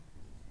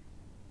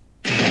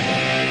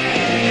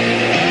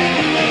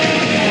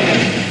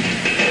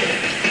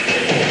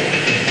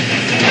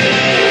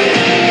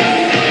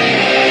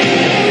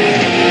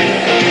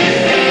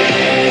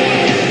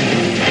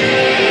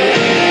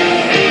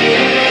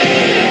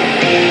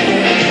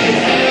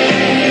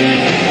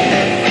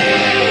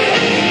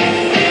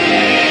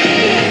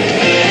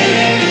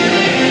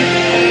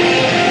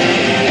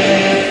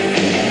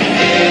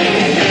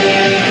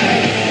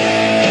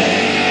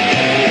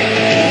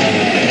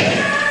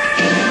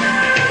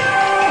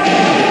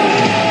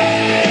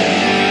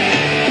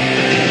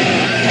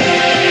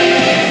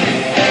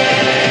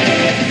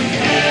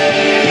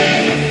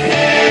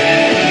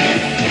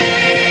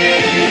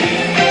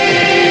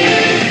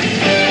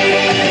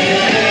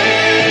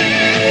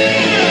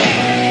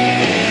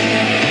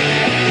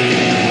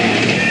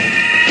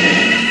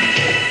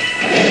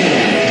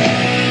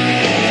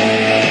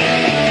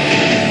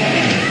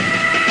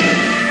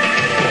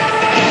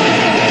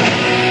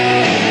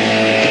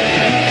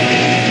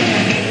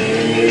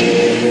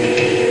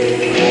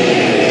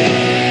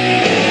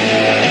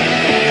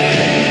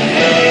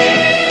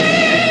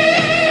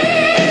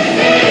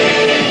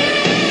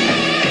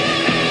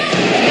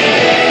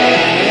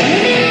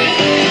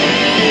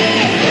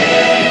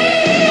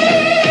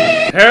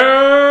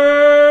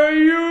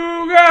Hey,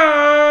 you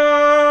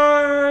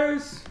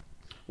guys!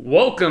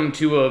 Welcome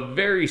to a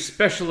very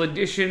special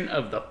edition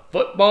of the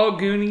Football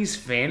Goonies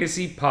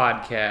Fantasy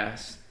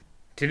Podcast.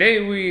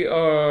 Today we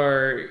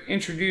are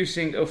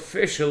introducing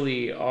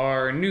officially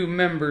our new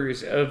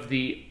members of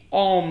the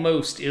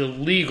almost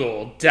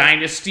illegal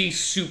Dynasty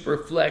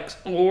Superflex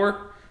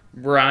or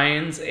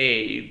Brian's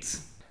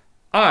AIDS.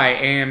 I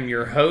am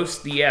your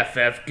host, the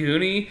FF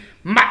Goonie,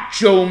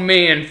 Macho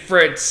Man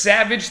Fred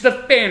Savage, the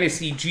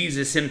Fantasy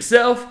Jesus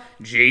himself,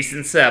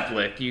 Jason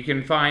Seplik. You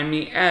can find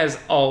me, as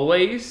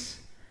always,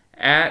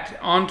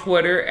 on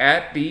Twitter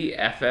at the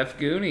FF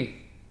Goonie.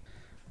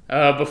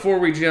 Before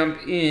we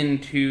jump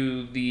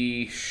into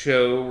the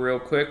show real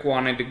quick,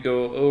 wanted to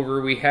go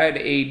over, we had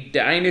a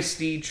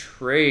Dynasty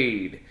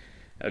trade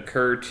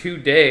occur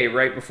today,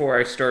 right before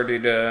I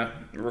started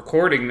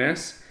recording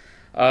this.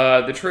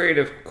 The trade,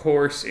 of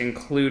course,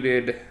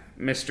 included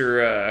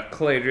Mr.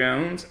 Clay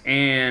Jones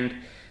and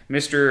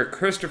Mr.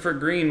 Christopher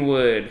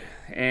Greenwood,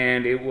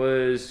 and it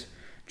was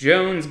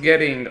Jones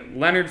getting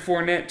Leonard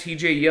Fournette,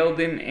 TJ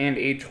Yeldon, and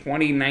a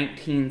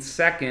 2019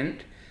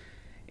 second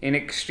in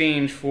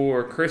exchange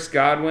for Chris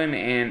Godwin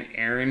and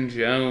Aaron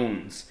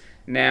Jones.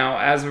 Now,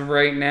 as of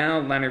right now,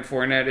 Leonard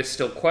Fournette is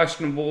still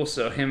questionable,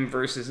 so him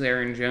versus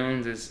Aaron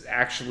Jones is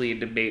actually a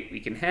debate we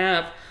can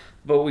have.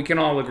 But we can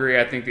all agree,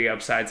 I think the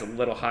upside's a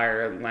little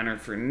higher at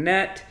Leonard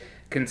Fournette,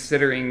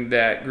 considering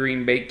that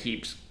Green Bay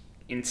keeps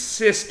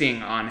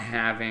insisting on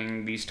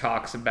having these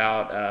talks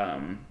about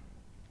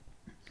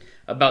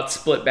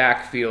split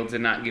backfields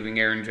and not giving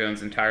Aaron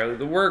Jones entirely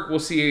the work. We'll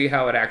see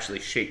how it actually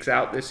shakes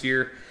out this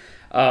year.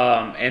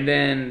 And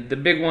then the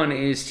big one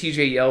is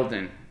TJ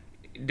Yeldon.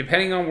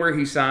 Depending on where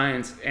he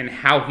signs and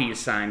how he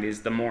is signed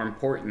is the more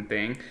important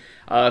thing.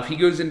 If he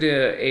goes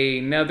into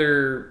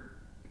another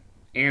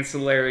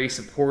ancillary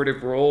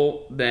supportive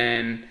role,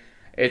 then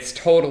it's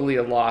totally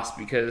a loss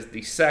because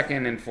the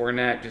second and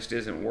Fournette just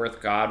isn't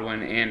worth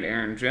Godwin and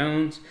Aaron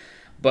Jones.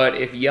 But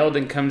if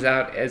Yeldon comes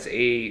out as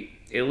a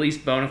at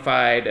least bona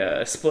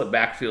fide split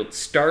backfield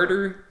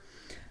starter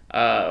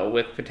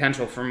with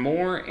potential for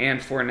more, and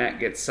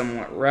Fournette gets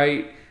somewhat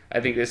right, I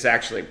think this is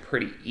actually a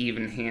pretty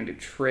even-handed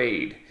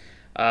trade.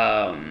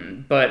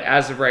 But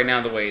as of right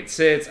now, the way it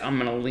sits, I'm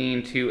going to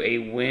lean to a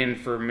win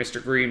for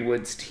Mr.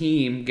 Greenwood's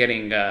team,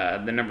 getting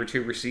the number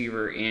 2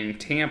 receiver in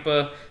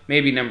Tampa,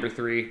 maybe number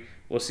 3.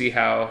 We'll see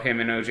how him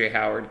and O.J.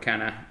 Howard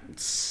kind of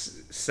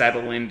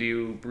settle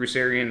into Bruce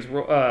Arians'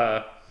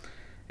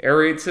 air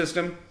raid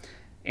system.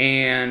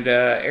 And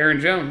Aaron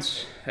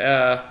Jones,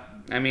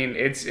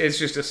 it's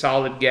just a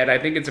solid get. I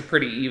think it's a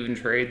pretty even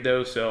trade,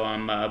 though, so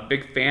I'm a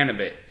big fan of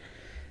it.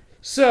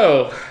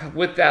 So,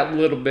 with that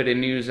little bit of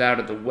news out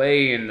of the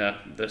way and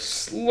the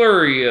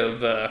slurry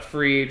of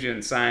free agent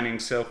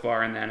signings so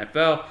far in the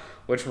NFL,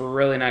 which we're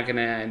really not going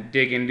to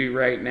dig into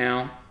right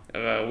now,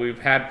 we've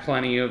had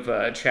plenty of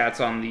chats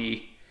on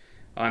the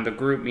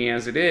group me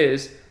as it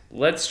is.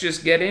 Let's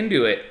just get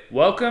into it.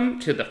 Welcome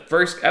to the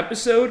first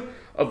episode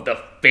of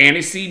the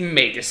Fantasy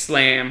Mega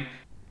Slam.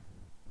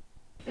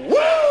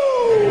 Woo!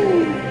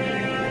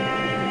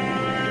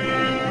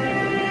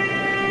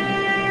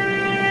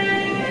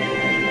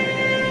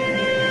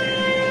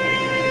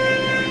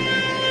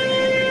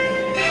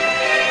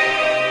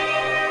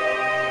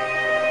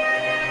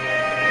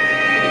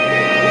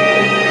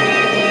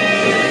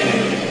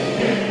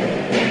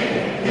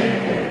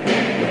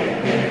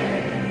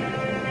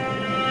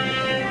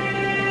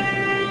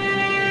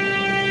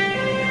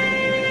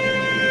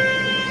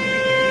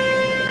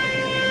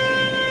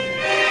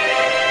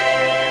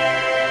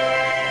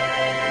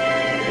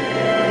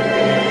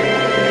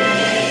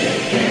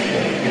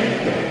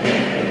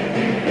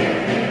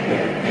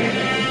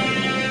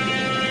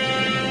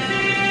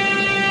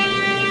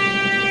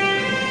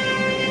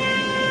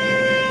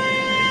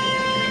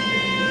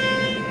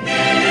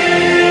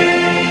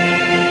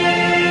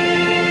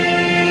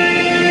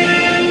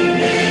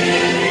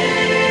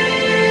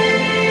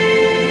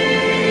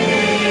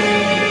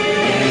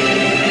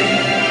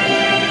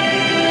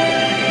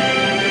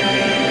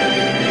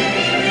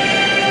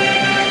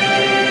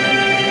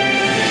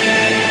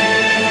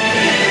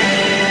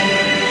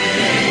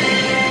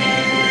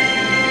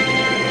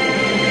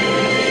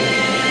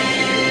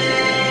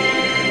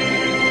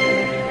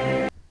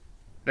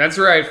 That's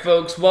right,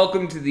 folks.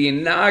 Welcome to the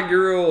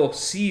inaugural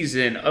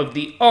season of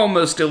the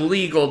almost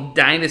illegal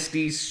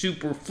Dynasty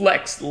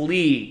Superflex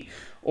League,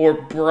 or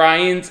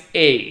Brian's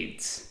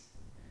AIDS.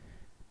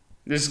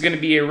 This is going to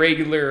be a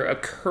regular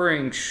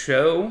occurring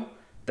show,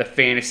 the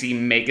Fantasy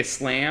Mega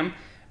Slam.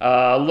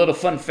 A little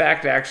fun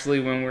fact, actually,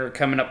 when we were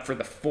coming up for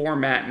the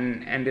format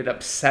and ended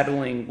up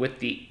settling with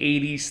the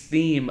 80s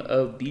theme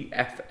of the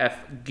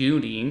FF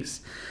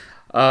Goonies,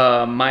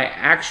 my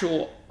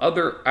actual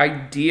other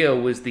idea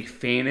was the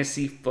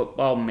Fantasy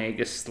Football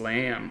Mega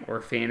Slam, or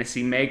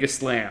Fantasy Mega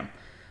Slam.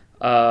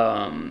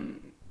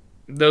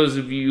 Those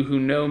of you who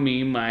know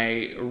me,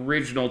 my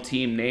original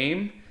team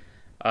name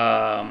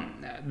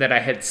that I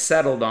had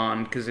settled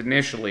on, because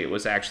initially it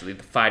was actually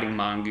the Fighting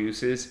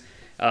Mongooses.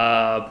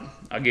 I'll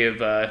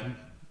give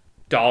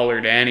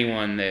 $1 to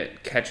anyone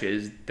that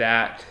catches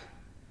that.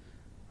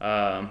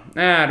 I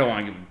don't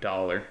want to give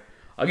 $1.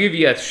 I'll give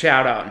you a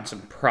shout out and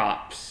some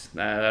props.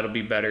 That'll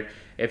be better.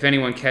 If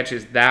anyone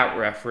catches that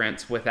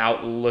reference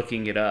without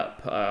looking it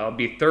up, I'll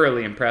be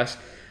thoroughly impressed.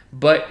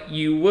 But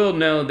you will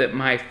know that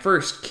my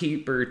first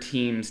keeper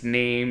team's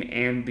name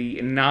and the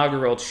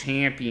inaugural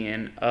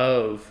champion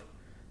of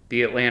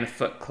the Atlanta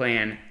Foot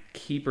Clan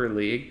Keeper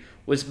League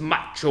was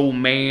Macho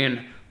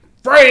Man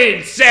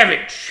Fred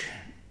Savage.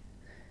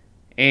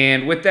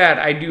 And with that,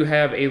 I do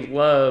have a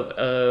love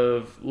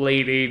of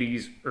late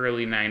 80s,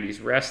 early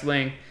 90s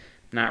wrestling.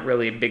 Not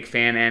really a big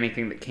fan of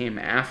anything that came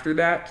after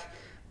that.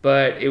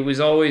 But it was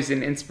always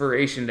an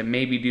inspiration to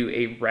maybe do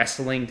a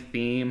wrestling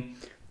theme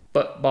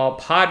football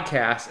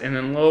podcast. And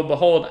then lo and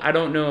behold, I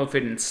don't know if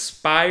it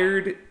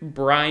inspired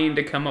Brian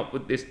to come up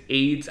with this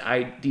AIDS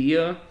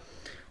idea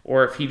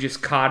or if he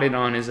just caught it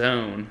on his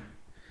own.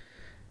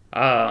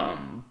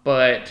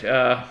 But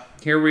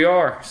here we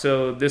are.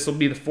 So this will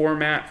be the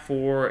format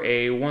for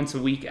a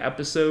once-a-week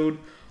episode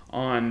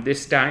on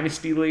this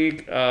Dynasty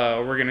League.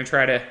 We're going to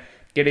try to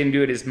get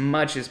into it as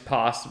much as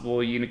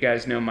possible. You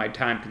guys know my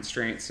time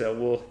constraints,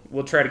 so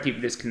we'll try to keep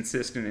it as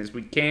consistent as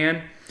we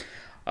can.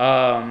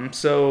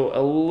 So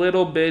a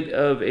little bit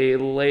of a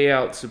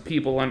layout so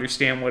people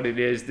understand what it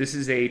is. This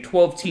is a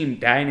 12-team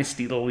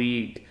Dynasty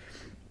League.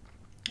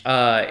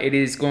 It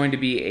is going to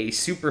be a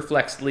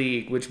Superflex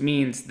League, which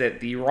means that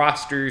the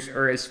rosters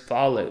are as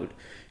followed.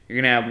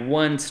 You're going to have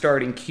 1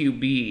 starting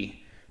QB,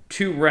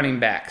 2 running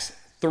backs,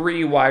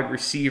 3 wide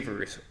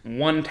receivers,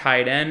 1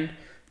 tight end,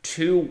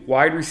 2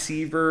 wide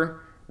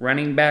receiver,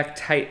 running back,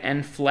 tight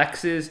end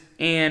flexes,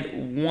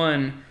 and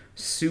 1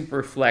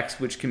 super flex,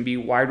 which can be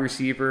wide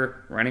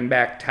receiver, running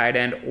back, tight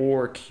end,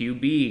 or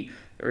QB.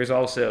 There is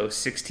also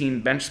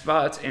 16 bench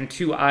spots and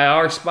 2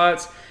 IR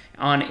spots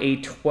on a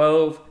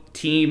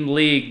 12-team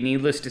league.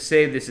 Needless to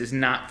say, this is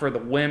not for the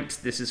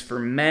wimps. This is for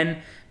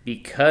men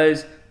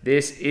because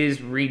this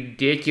is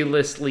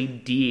ridiculously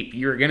deep.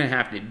 You're going to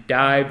have to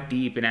dive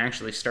deep and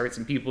actually start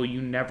some people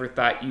you never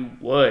thought you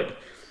would.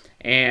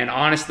 And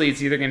honestly,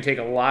 it's either going to take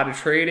a lot of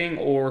trading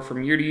or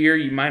from year to year,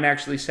 you might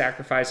actually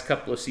sacrifice a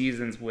couple of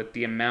seasons with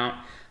the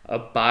amount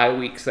of bye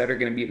weeks that are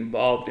going to be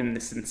involved in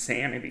this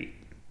insanity.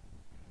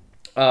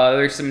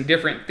 There's some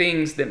different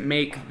things that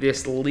make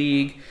this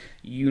league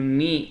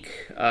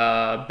unique.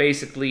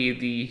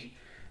 Basically,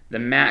 the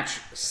match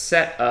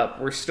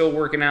setup. We're still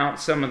working out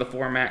some of the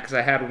format because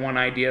I had one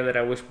idea that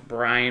I wish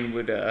Brian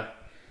would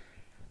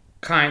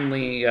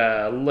kindly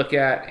look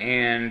at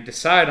and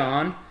decide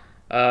on.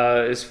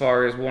 As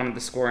far as one of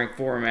the scoring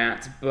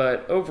formats.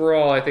 But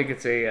overall, I think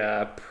it's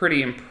a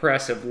pretty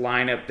impressive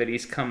lineup that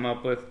he's come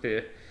up with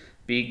to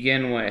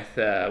begin with.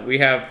 We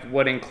have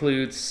what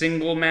includes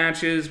single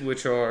matches,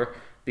 which are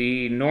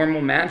the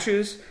normal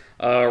matches,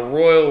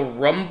 Royal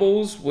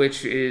Rumbles,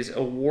 which is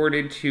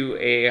awarded to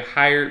a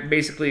higher,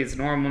 basically it's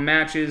normal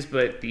matches,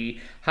 but the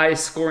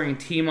highest scoring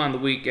team on the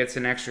week gets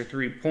an extra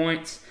 3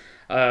 points.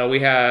 We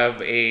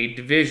have a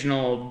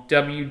divisional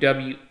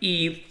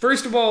WWE.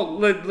 First of all,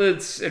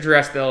 let's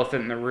address the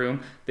elephant in the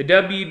room. The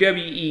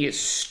WWE is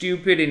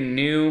stupid and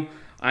new.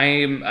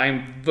 I'm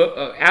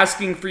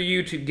asking for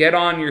you to get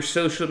on your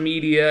social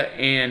media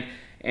and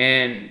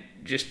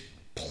just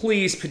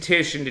please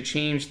petition to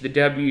change the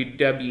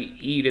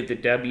WWE to the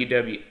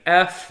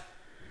WWF.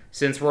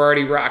 Since we're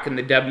already rocking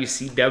the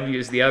WCW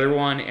as the other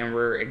one, and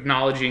we're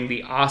acknowledging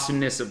the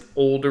awesomeness of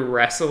older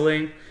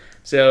wrestling.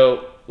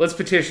 So let's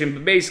petition,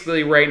 but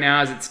basically right now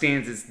as it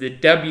stands, it's the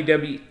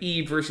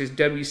WWE versus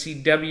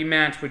WCW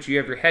match, which you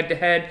have your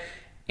head-to-head,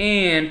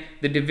 and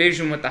the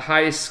division with the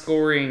highest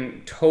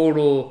scoring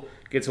total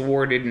gets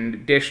awarded an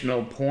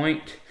additional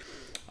point.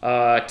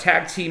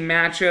 Tag team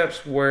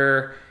matchups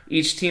where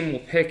each team will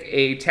pick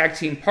a tag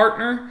team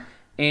partner,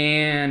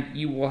 and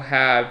you will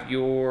have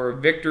your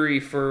victory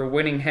for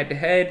winning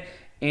head-to-head,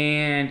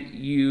 and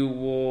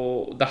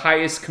the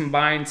highest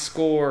combined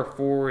score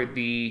for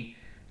the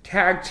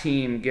tag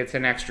team gets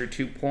an extra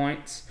 2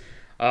 points.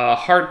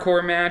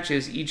 Hardcore match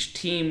is each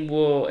team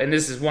will, and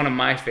this is one of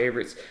my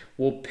favorites,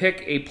 will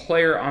pick a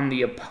player on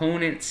the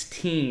opponent's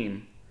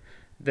team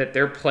that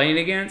they're playing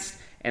against,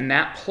 and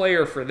that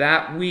player for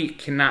that week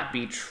cannot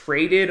be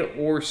traded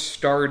or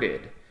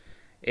started.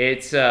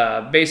 It's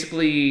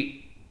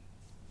basically,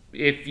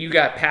 if you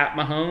got Pat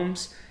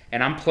Mahomes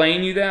and I'm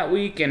playing you that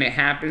week and it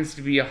happens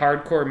to be a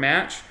hardcore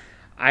match,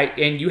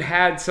 and you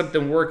had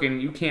something working,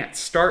 you can't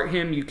start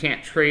him, you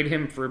can't trade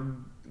him for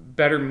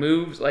better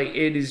moves. Like,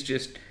 it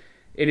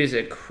is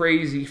a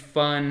crazy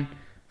fun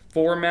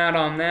format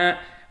on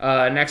that.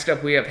 Next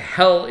up, we have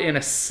Hell in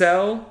a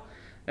Cell.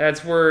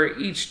 That's where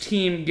each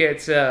team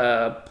gets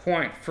a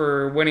point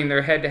for winning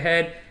their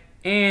head-to-head,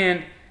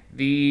 and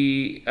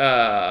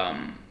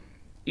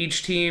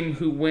each team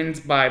who wins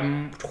by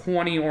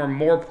 20 or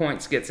more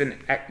points gets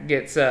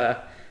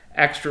a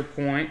extra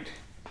point.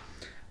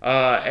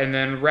 And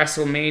then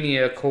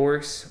WrestleMania, of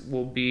course,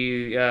 will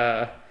be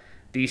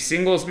the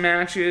singles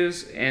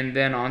matches. And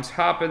then on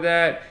top of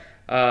that,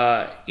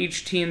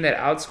 each team that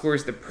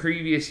outscores the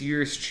previous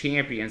year's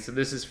champion. So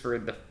this is for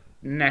the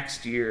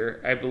next year,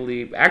 I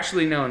believe.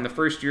 Actually, no, in the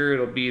first year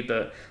it'll be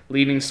the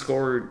leading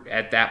scorer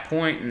at that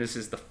point, and this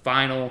is the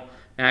final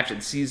match of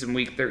the season,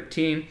 week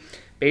 13.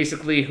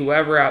 Basically,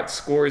 whoever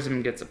outscores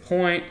him gets a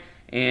point,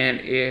 and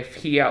if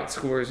he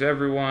outscores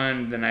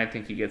everyone, then I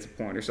think he gets a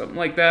point or something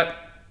like that.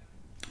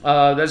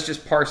 That's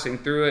just parsing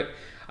through it.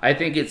 I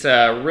think it's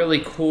a really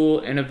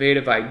cool,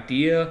 innovative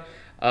idea.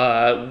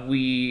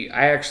 I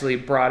actually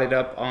brought it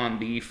up on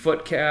the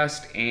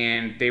Footcast,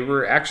 and they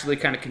were actually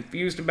kind of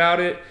confused about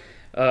it.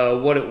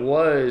 What it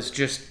was,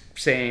 just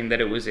saying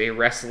that it was a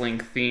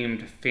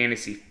wrestling-themed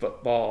fantasy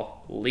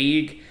football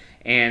league.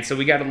 And so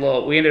we ended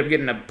up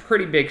getting a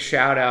pretty big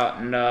shout out,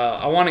 and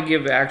I want to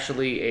give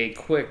actually a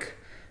quick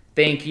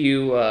thank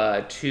you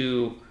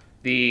to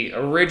the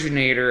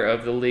originator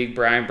of the league,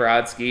 Brian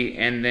Brodsky,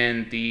 and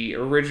then the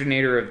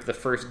originator of the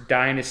first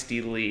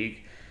Dynasty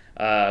League,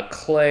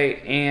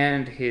 Clay,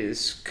 and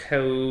his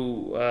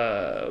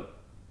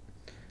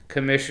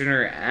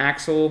co-commissioner,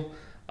 Axel.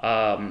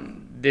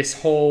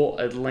 This whole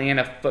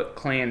Atlanta Foot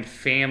Clan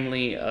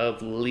family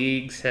of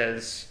leagues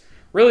has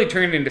really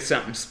turned into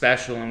something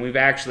special, and we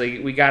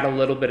got a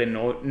little bit of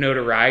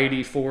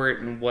notoriety for it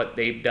and what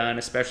they've done,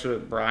 especially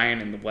with Brian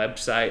and the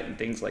website and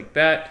things like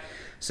that.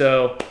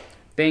 So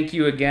thank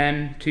you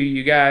again to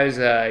you guys.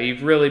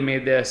 You've really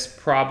made this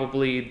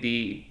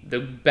probably the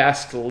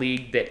best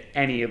league that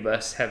any of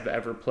us have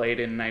ever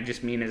played in, and I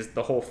just mean as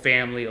the whole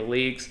family of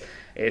leagues.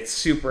 It's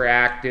super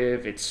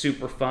active, it's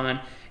super fun,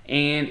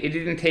 and it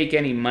didn't take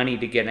any money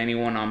to get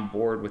anyone on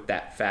board with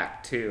that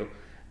fact too.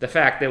 The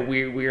fact that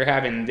we're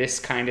having this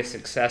kind of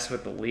success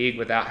with the league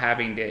without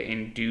having to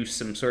induce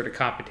some sort of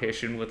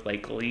competition with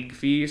like league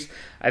fees,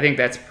 I think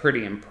that's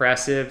pretty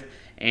impressive,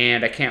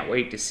 and I can't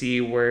wait to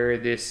see where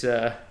this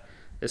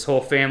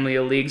whole family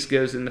of leagues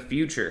goes in the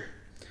future.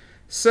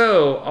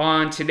 So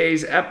on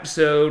today's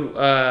episode,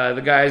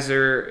 the guys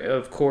are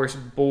of course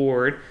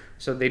bored,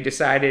 so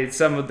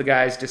some of the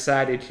guys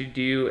decided to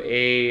do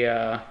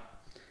a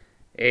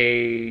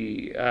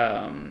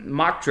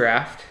mock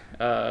draft,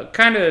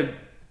 kind of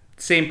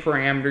same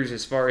parameters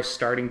as far as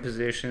starting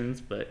positions,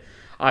 but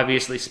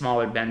obviously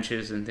smaller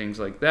benches and things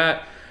like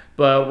that.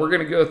 But we're going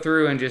to go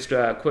through and just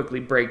quickly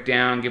break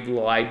down, give a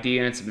little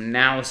idea and some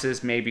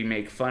analysis, maybe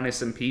make fun of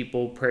some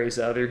people, praise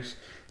others.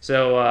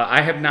 So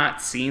I have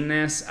not seen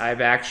this.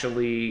 I've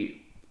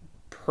actually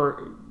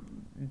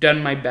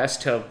done my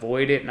best to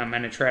avoid it, and I'm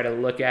going to try to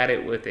look at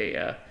it with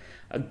a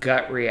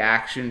gut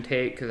reaction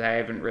take because I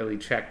haven't really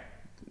checked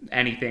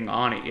anything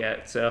on it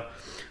yet. So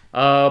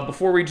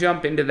before we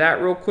jump into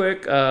that real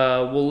quick,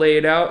 we'll lay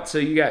it out. So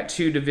you got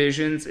two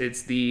divisions.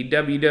 It's the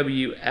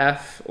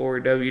WWF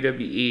or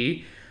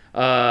WWE,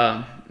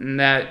 and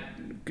that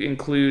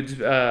includes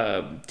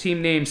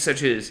team names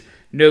such as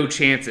No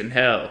Chance in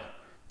Hell,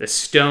 the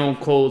Stone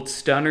Cold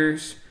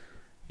Stunners,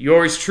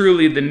 yours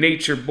truly, the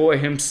Nature Boy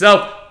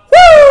himself,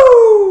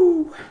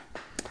 woo!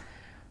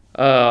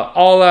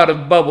 All Out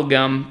of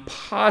Bubblegum,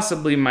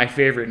 possibly my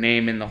favorite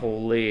name in the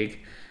whole league.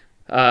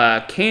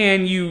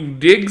 Can You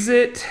Digs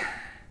It?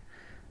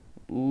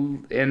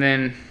 And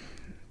then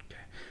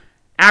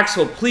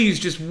Axel, please,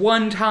 just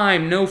one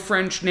time, no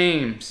French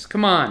names.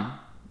 Come on.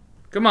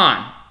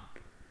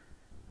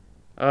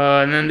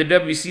 And then the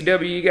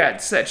WCW, you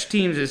got such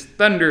teams as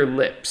Thunder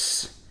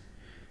Lips,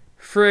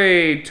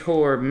 Frey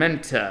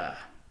Tormenta,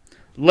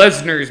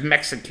 Lesnar's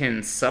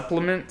Mexican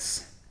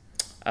Supplements.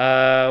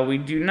 We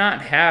do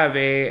not have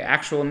a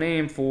actual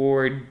name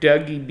for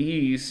Dougie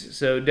B's,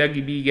 so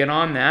Dougie B, get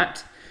on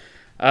that.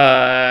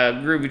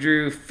 Groovy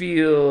Drew,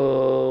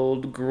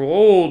 Field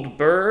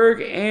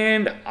Goldberg,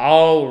 and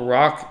I'll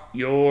Rock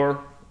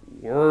Your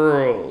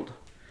World.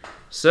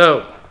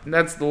 So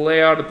that's the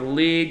layout of the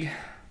league.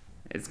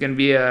 It's going to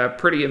be a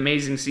pretty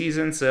amazing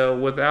season. So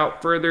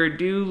without further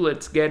ado,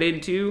 let's get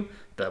into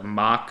the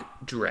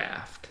mock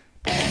draft.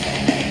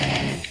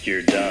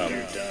 You're dumb.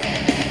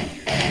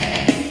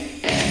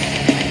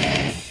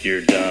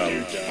 You're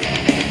dumb.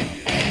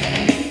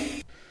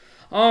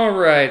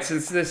 Alright,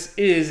 since this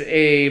is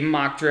a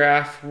mock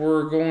draft,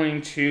 we're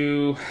going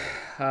to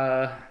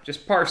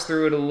just parse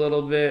through it a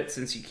little bit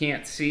since you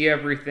can't see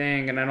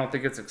everything and I don't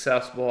think it's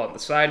accessible on the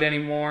site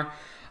anymore.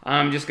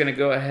 I'm just going to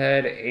go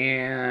ahead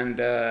and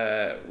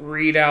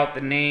read out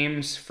the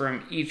names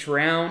from each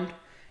round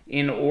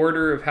in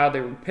order of how they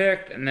were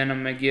picked, and then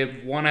I'm going to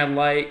give one I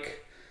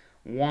like,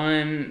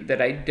 one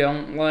that I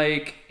don't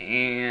like,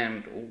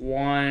 and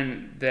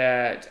one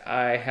that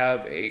I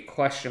have a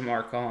question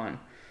mark on.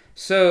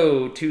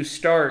 So, to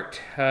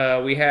start,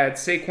 we had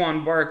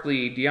Saquon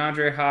Barkley,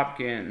 DeAndre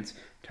Hopkins,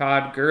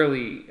 Todd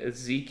Gurley,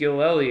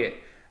 Ezekiel Elliott,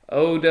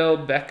 Odell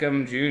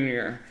Beckham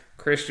Jr.,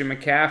 Christian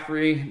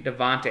McCaffrey,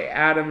 Devontae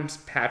Adams,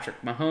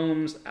 Patrick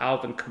Mahomes,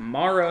 Alvin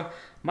Kamara,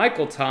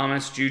 Michael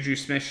Thomas, Juju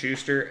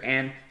Smith-Schuster,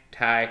 and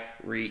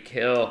Tyreek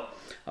Hill.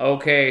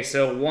 Okay,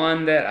 so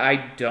one that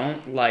I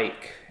don't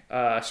like.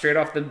 Straight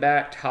off the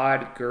bat,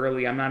 Todd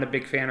Gurley. I'm not a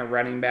big fan of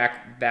running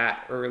back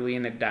that early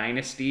in a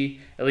dynasty,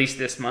 at least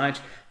this much.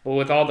 But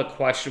with all the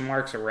question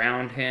marks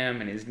around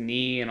him and his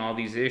knee and all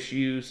these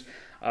issues,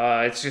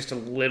 It's just a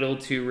little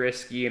too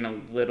risky and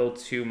a little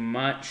too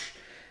much.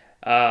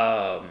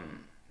 The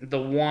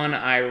one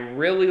I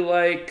really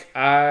like,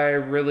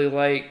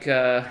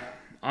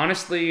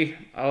 honestly,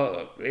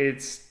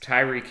 it's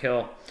Tyreek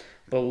Hill.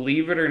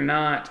 Believe it or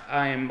not,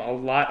 I am a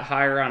lot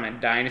higher on a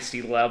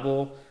dynasty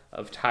level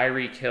of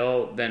Tyreek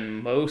Hill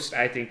than most.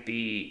 I think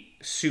the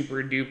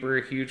super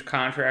duper huge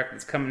contract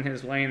that's coming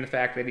his way and the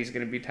fact that he's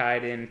going to be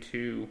tied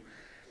into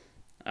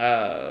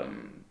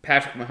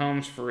Patrick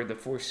Mahomes for the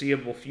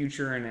foreseeable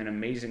future and an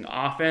amazing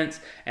offense,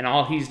 and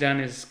all he's done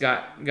is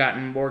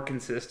gotten more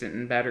consistent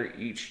and better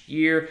each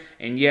year.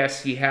 And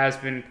yes, he has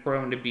been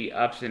prone to be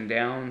ups and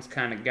downs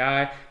kind of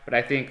guy, but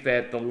I think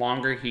that the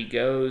longer he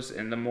goes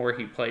and the more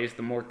he plays,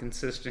 the more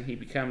consistent he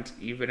becomes,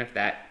 even if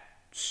that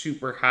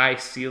super high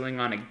ceiling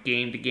on a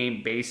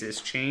game-to-game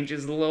basis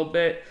changes a little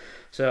bit.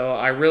 So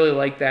I really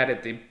like that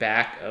at the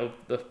back of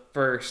the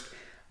first.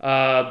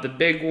 The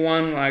big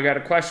one I got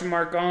a question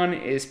mark on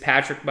is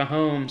Patrick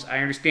Mahomes. I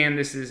understand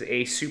this is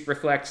a super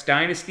flex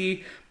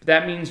dynasty, but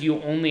that means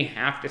you only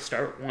have to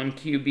start one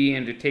QB,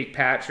 and to take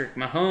Patrick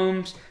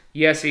Mahomes,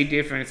 yes, a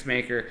difference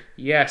maker.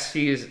 Yes,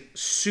 he is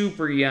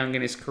super young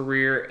in his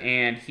career,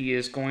 and he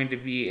is going to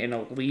be an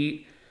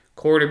elite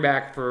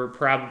quarterback for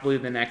probably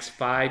the next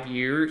 5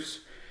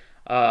 years,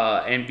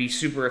 and be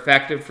super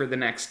effective for the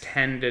next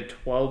 10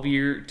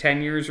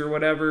 years or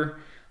whatever.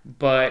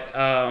 But,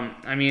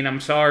 I mean, I'm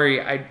sorry.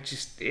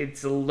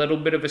 It's a little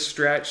bit of a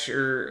stretch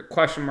or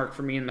question mark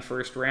for me in the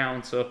first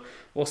round. So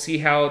we'll see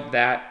how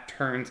that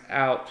turns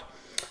out.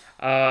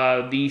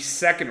 The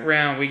second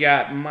round, we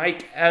got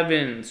Mike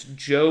Evans,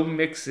 Joe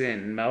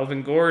Mixon,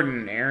 Melvin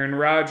Gordon, Aaron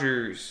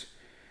Rodgers,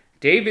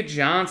 David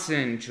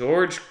Johnson,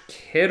 George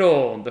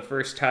Kittle, the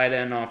first tight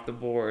end off the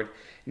board,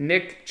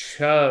 Nick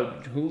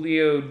Chubb,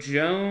 Julio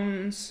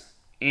Jones,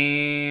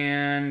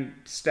 and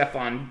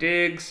Stephon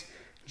Diggs,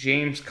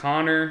 James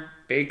Conner,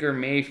 Baker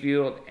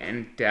Mayfield,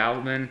 and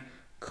Dalvin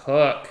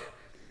Cook.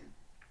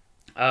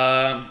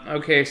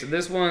 Okay, so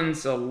this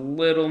one's a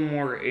little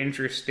more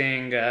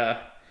interesting.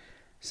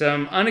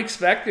 Some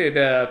unexpected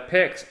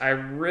picks. I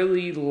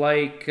really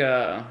like.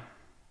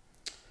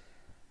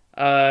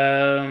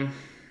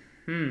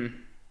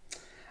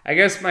 I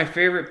guess my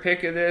favorite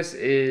pick of this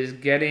is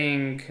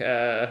getting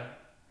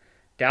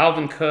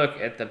Dalvin Cook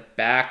at the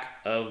back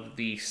of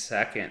the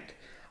second.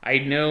 I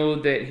know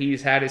that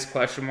he's had his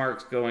question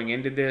marks going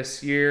into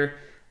this year,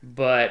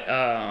 but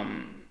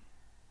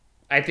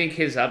I think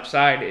his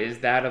upside is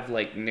that of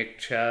like Nick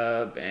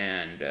Chubb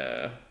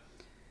and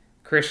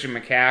Christian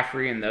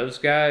McCaffrey and those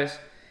guys.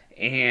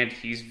 And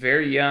he's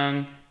very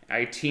young,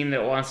 a team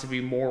that wants to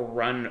be more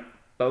run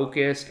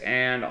focused,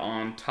 and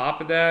on top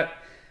of that,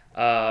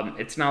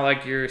 it's not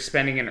like you're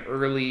spending an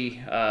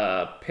early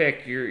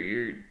pick.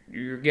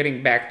 You're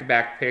getting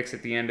back-to-back picks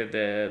at the end of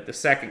the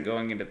second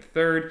going into the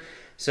third.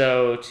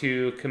 So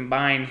to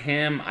combine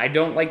him, I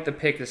don't like the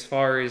pick as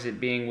far as it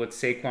being with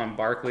Saquon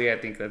Barkley. I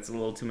think that's a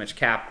little too much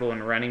capital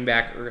in running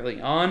back early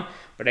on,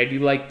 but I do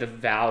like the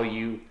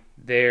value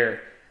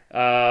there.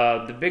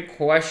 The big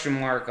question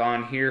mark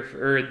on here,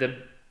 or the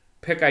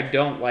pick I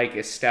don't like,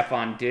 is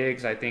Stephon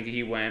Diggs. I think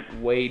he went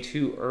way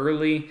too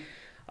early.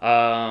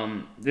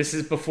 This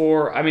is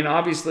before, I mean,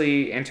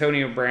 obviously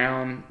Antonio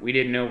Brown, we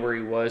didn't know where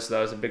he was, so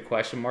that was a big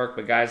question mark,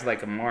 but guys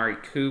like Amari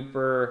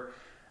Cooper,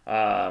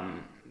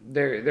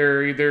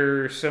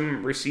 there are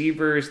some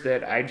receivers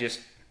that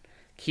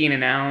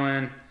Keenan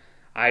Allen,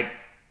 I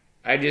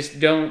just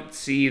don't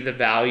see the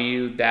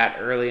value that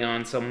early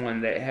on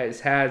someone that has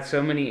had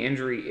so many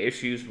injury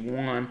issues,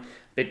 one.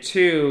 But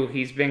two,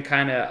 he's been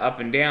kind of up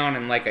and down,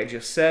 and like I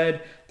just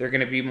said, they're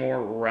going to be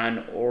more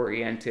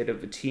run-oriented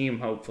of a team,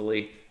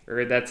 hopefully,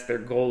 or that's their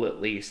goal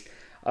at least.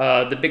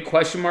 The big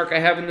question mark I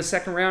have in the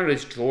second round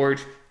is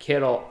George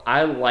Kittle.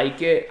 I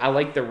like it. I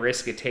like the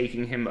risk of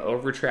taking him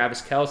over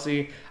Travis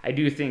Kelce. I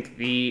do think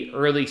the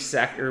early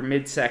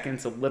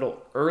mid-second's a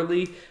little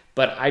early,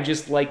 but I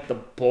just like the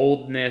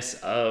boldness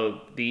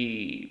of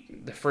the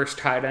first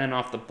tight end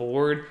off the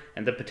board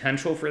and the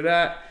potential for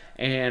that.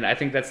 And I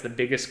think that's the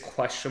biggest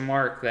question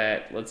mark.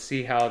 Let's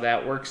see how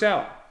that works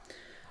out.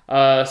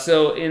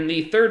 So in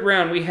the third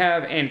round, we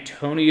have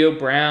Antonio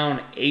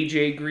Brown,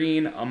 AJ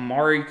Green,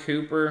 Amari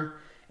Cooper,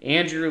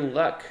 Andrew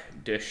Luck,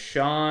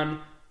 Deshaun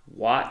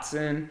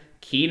Watson,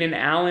 Keenan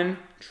Allen,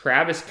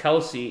 Travis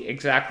Kelce,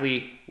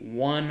 exactly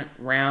one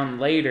round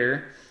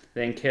later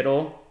than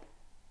Kittle,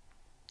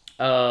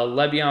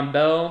 Le'Veon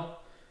Bell,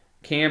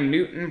 Cam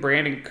Newton,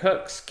 Brandon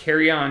Cooks,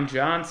 Kerryon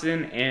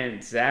Johnson,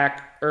 and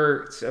Zach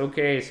Ertz.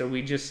 Okay, so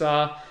we just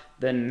saw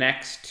the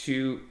next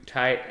two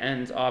tight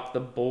ends off the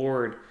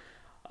board.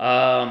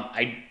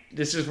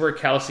 This is where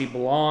Kelce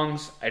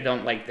belongs. I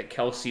don't like that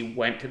Kelce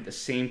went to the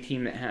same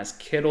team that has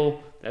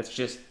Kittle. That's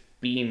just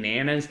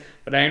bananas.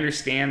 But I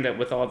understand that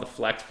with all the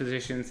flex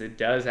positions, it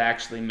does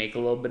actually make a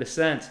little bit of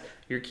sense.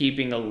 You're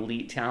keeping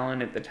elite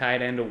talent at the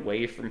tight end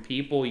away from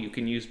people. You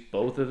can use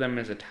both of them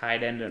as a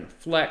tight end and a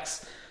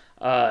flex.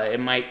 It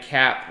might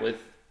cap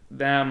with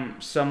them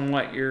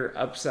somewhat your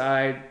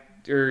upside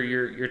or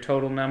your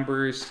total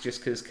numbers just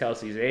because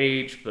Kelce's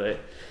age, but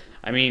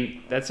I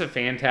mean, that's a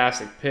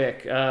fantastic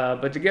pick.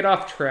 But to get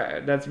off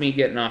track, that's me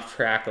getting off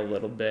track a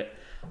little bit.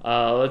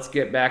 Let's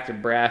get back to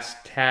brass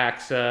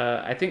tacks.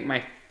 I think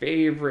my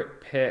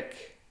favorite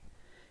pick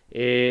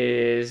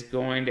is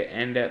going to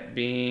end up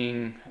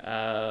being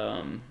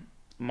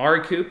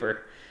Amari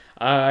Cooper.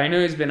 I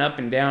know he's been up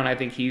and down. I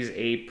think he's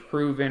a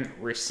proven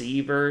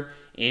receiver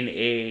in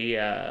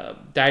a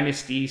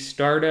dynasty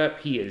startup.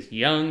 He is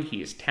young.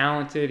 He is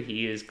talented.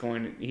 He's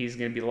going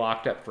to be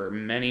locked up for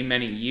many,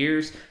 many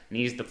years, and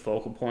he's the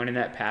focal point in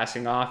that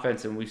passing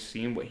offense. And we've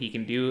seen what he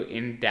can do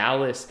in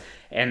Dallas,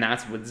 and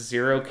that's with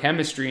zero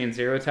chemistry and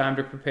zero time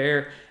to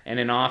prepare, and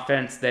an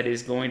offense that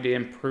is going to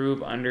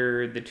improve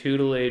under the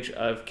tutelage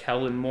of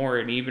Kellen Moore.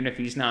 And even if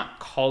he's not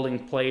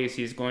calling plays,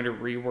 he's going to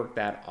rework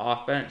that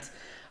offense.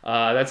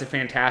 That's a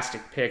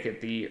fantastic pick at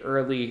the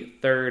early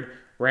third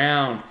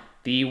round.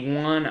 The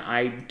one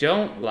I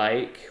don't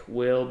like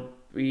will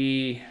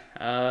be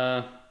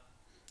Cam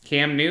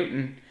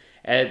Newton.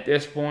 At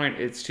this point,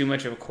 it's too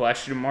much of a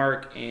question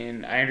mark,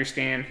 and I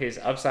understand his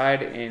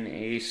upside in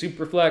a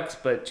super flex,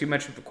 but too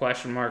much of a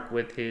question mark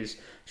with his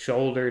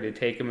shoulder to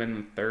take him in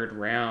the third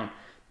round.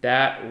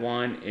 That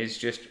one is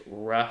just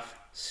rough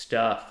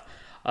stuff.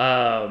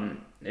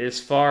 As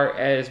far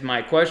as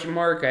my question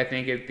mark, I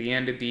think at the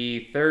end of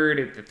the third,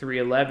 at the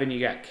 311, you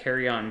got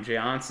Kerryon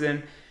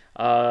Johnson.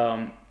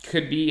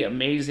 Could be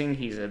amazing.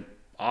 He's an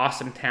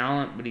awesome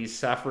talent, but he's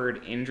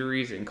suffered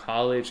injuries in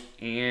college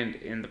and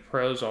in the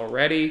pros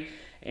already.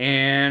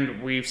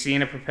 And we've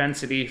seen a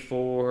propensity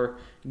for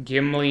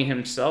Gimli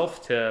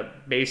himself to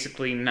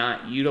basically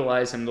not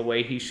utilize him the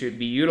way he should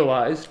be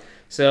utilized.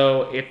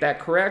 So if that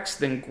corrects,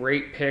 then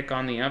great pick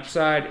on the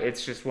upside.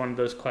 It's just one of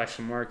those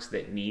question marks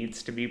that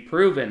needs to be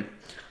proven.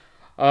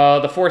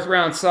 The fourth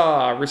round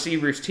saw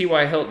receivers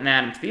T.Y. Hilton,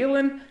 Adam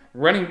Thielen,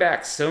 running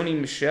back Sony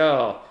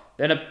Michel,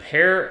 then a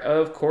pair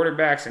of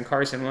quarterbacks in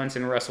Carson Wentz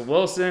and Russell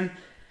Wilson,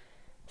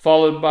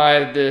 followed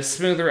by the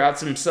smoother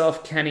outs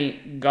himself,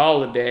 Kenny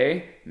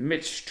Golladay,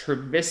 Mitch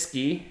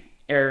Trubisky,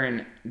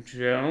 Aaron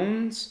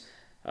Jones,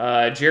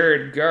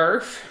 Jared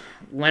Goff,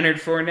 Leonard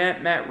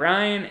Fournette, Matt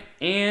Ryan,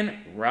 and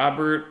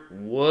Robert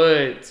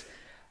Woods.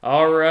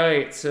 All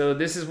right, so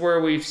this is where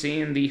we've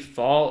seen the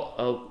fall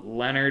of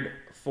Leonard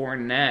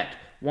Fournette.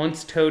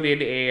 Once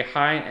touted a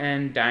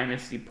high-end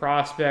dynasty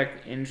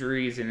prospect,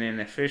 injuries and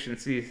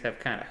inefficiencies have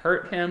kind of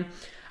hurt him.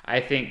 I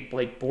think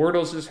Blake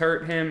Bortles has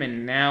hurt him,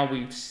 and now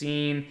we've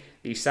seen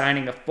the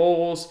signing of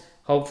Foles.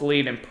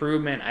 Hopefully an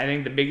improvement. I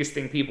think the biggest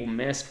thing people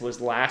missed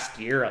was last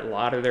year. A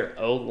lot of their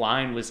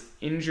O-line was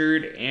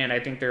injured, and I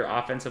think their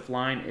offensive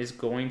line is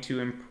going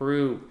to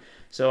improve.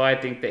 So I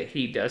think that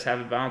he does have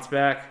a bounce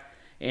back,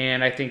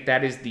 and I think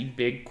that is the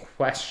big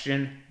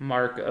question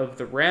mark of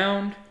the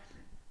round.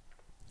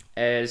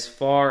 As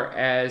far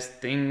as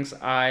things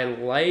I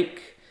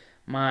like,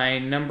 my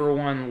number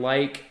one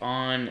like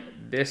on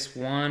this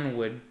one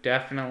would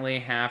definitely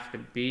have to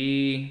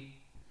be...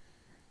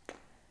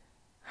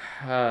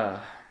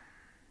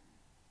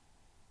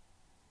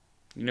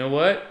 You know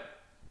what?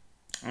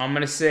 I'm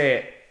going to say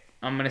it.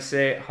 I'm going to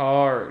say it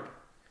hard.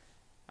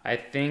 I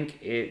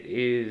think it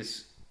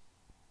is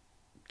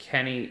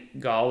Kenny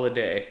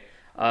Golladay.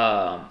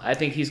 I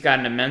think he's got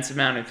an immense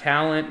amount of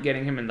talent.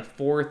 Getting him in the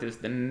fourth is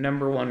the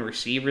number one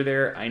receiver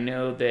there. I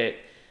know that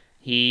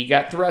he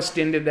got thrust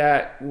into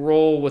that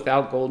role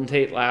without Golden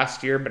Tate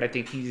last year, but I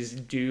think he's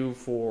due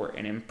for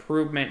an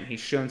improvement. He's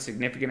shown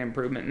significant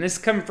improvement. And this is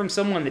coming from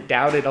someone that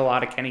doubted a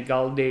lot of Kenny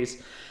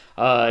Galladay's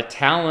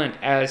talent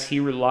as he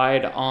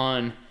relied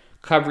on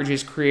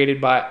coverages created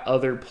by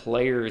other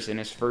players in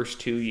his first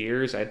 2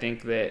 years. I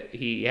think that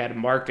he had a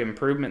marked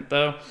improvement,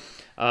 though,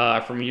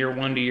 from year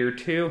one to year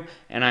two,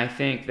 and I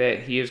think that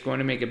he is going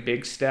to make a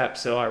big step,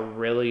 so I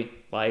really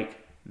like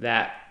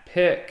that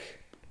pick.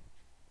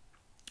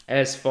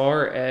 As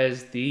far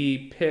as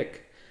the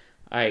pick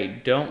I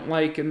don't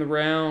like in the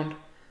round,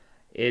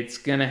 it's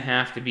going to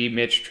have to be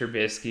Mitch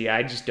Trubisky.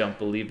 I just don't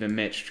believe in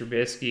Mitch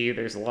Trubisky.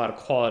 There's a lot of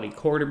quality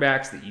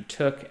quarterbacks that you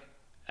took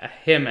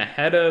him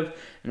ahead of,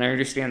 and I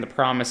understand the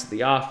promise of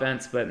the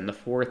offense, but in the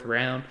fourth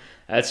round,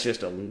 that's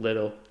just a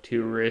little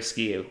too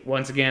risky.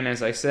 Once again,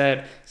 as I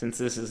said, since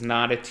this is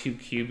not a 2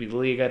 QB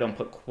league, I don't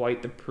put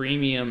quite the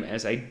premium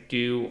as I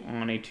do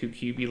on a 2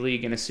 QB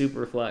league in a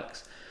super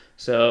flex.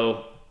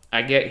 So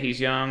I get he's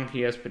young, he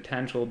has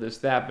potential, this,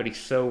 that, but he's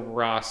so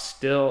raw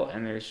still,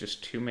 and there's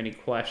just too many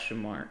question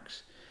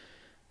marks.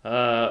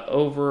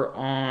 Over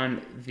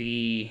on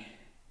the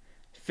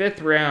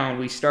fifth round,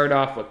 we start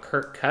off with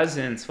Kirk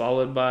Cousins,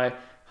 followed by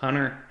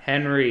Hunter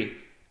Henry,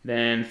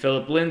 then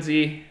Philip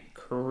Lindsay,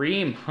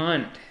 Kareem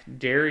Hunt,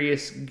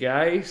 Darius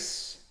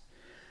Geis,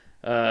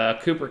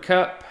 Cooper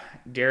Kupp,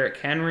 Derrick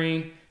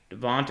Henry,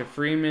 Devonta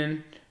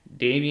Freeman,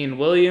 Damian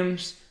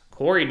Williams,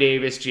 Corey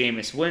Davis,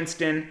 Jameis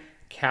Winston,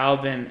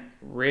 Calvin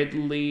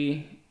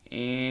Ridley,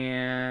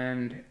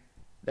 and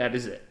that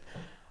is it.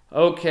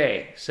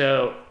 Okay,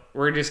 so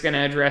we're just going to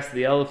address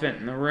the elephant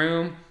in the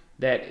room.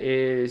 That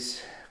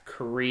is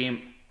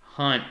Kareem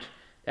Hunt.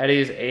 That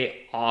is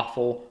a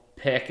awful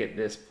pick at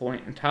this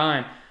point in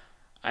time.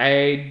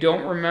 I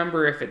don't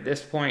remember if at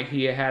this point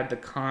he had the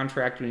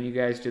contract when you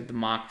guys did the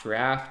mock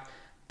draft,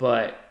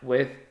 but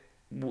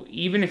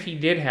even if he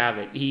did have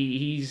it,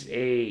 he's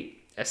a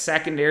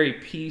secondary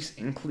piece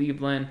in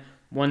Cleveland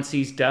once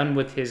he's done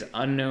with his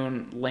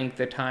unknown length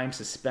of time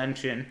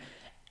suspension,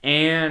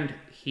 and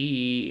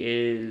he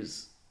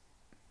is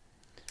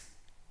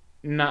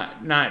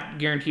not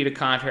guaranteed a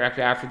contract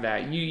after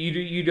that.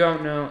 You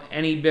don't know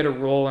any bit of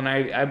role, and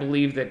I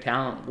believe that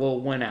talent will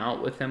win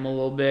out with him a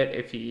little bit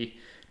if he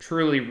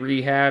truly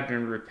rehabbed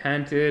and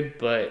repented,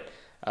 but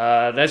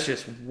that's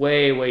just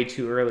way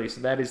too early.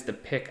 So that is the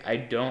pick I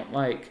don't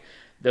like.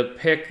 The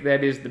pick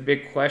that is the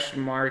big question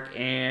mark,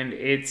 and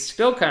it's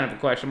still kind of a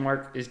question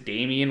mark, is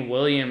Damian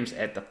Williams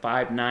at the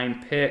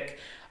 5'9" pick.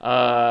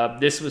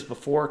 This was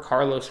before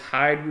Carlos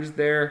Hyde was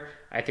there.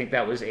 I think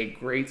that was a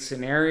great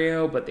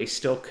scenario, but they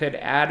still could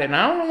add. And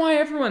I don't know why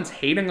everyone's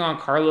hating on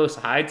Carlos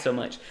Hyde so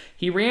much.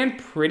 He ran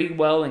pretty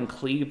well in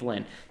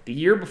Cleveland. The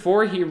year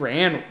before, he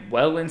ran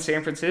well in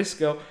San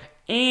Francisco.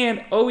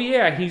 And, oh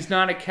yeah, he's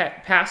not a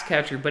pass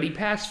catcher, but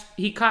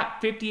he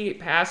caught 58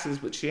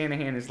 passes with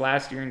Shanahan his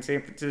last year in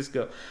San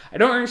Francisco. I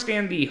don't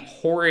understand the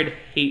horrid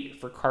hate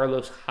for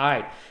Carlos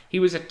Hyde. He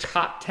was a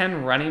top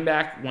 10 running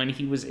back when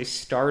he was a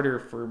starter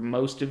for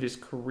most of his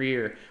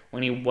career,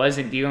 when he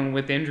wasn't dealing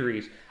with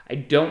injuries. I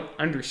don't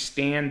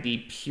understand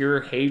the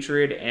pure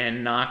hatred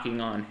and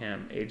knocking on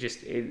him.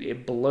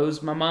 It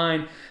blows my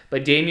mind.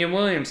 But Damian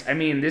Williams, I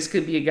mean, this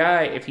could be a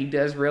guy, if he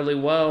does really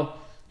well,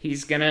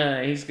 he's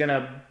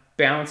gonna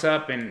bounce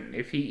up, and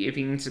if he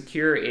can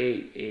secure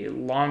a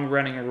long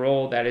running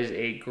role, that is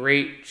a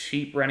great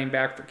cheap running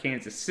back for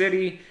Kansas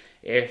City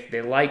if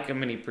they like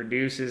him and he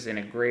produces in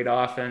a great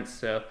offense.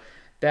 So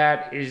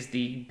that is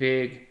the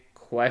big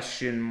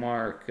question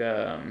mark.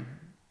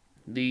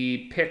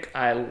 The pick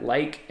I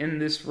like in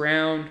this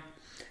round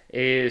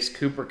is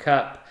Cooper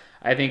Kupp.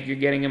 I think you're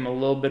getting him a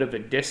little bit of a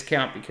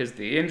discount because of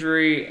the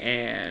injury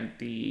and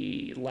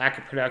the lack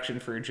of production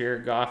for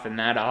Jared Goff in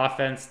that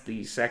offense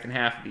the second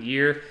half of the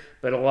year.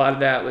 But a lot of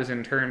that was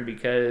in turn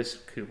because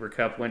Cooper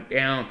Kupp went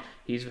down.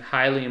 He's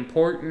highly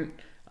important.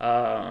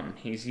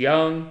 He's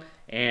young,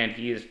 and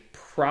he is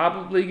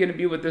probably going to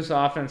be with this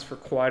offense for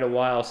quite a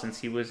while since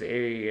he was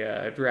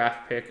a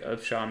draft pick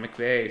of Sean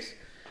McVay's.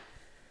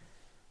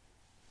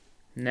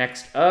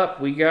 Next up,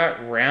 we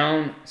got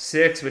round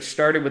 6, which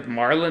started with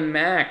Marlon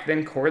Mack,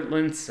 then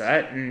Courtland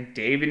Sutton,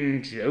 David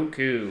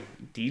Njoku,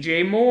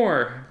 DJ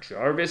Moore,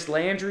 Jarvis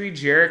Landry,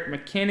 Jerick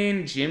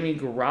McKinnon, Jimmy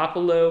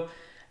Garoppolo,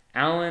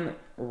 Allen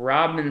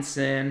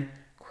Robinson,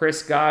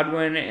 Chris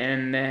Godwin,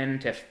 and then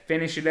to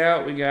finish it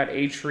out, we got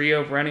a trio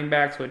of running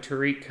backs with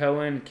Tariq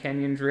Cohen,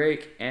 Kenyon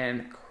Drake,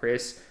 and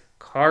Chris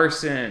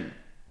Carson.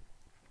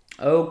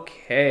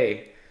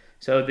 Okay.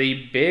 So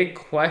the big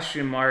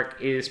question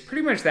mark is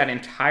pretty much that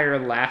entire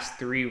last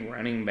 3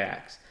 running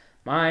backs.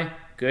 My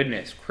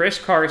goodness. Chris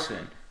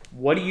Carson,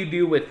 what do you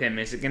do with him?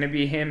 Is it going to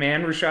be him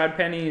and Rashad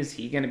Penny? Is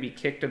he going to be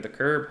kicked to the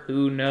curb?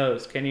 Who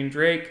knows? Kenyon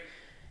Drake,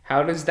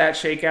 how does that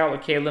shake out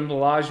with Kalen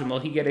Ballage? Will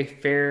he get a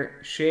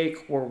fair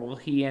shake, or will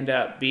he end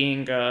up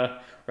being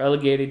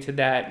relegated to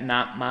that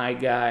not my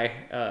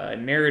guy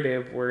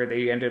narrative where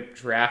they end up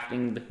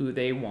drafting who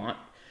they want?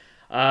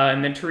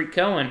 And then Tariq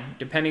Cohen,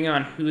 depending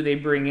on who they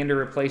bring in to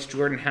replace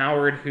Jordan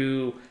Howard,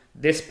 who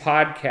this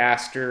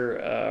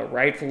podcaster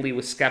rightfully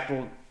was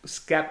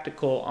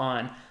skeptical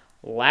on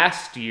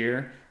last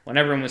year when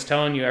everyone was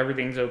telling you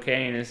everything's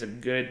okay and is a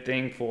good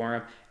thing for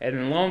him. And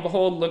then lo and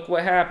behold, look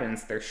what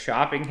happens. They're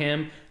shopping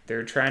him.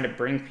 They're trying to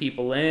bring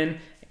people in.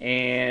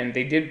 And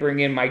they did bring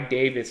in Mike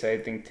Davis, I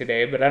think,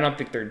 today. But I don't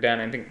think they're done.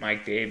 I think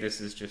Mike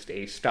Davis is just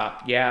a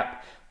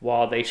stopgap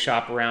while they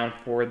shop around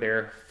for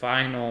their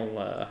final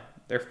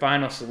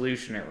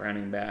solution at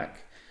running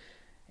back.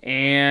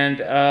 And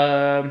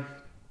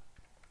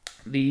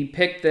the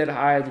pick that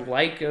I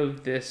like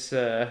of this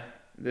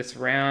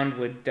round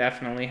would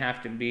definitely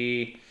have to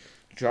be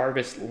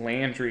Jarvis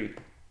Landry.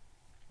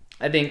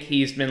 I think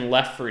he's been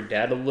left for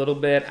dead a little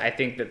bit. I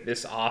think that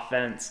this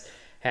offense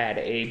had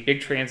a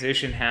big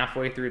transition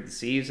halfway through the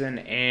season,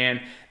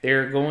 and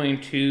they're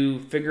going to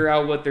figure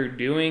out what they're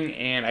doing,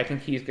 and I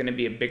think he's going to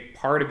be a big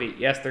part of it.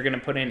 Yes, they're going to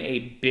put in a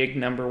big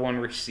number 1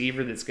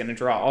 receiver that's going to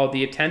draw all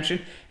the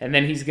attention, and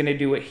then he's going to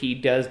do what he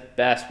does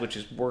best, which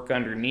is work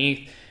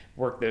underneath,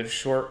 work those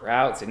short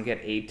routes, and get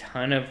a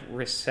ton of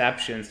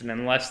receptions. And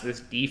unless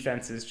this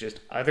defense is just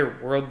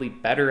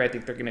otherworldly better, I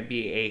think they're going to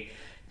be a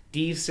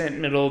decent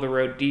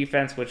middle-of-the-road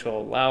defense, which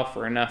will allow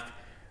for enough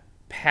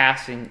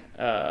passing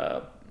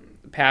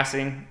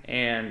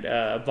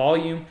and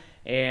volume,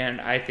 and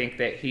I think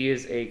that he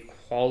is a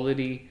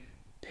quality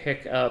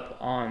pickup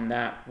on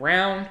that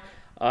round.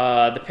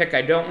 The pick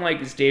I don't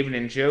like is David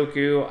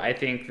Njoku. I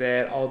think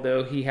that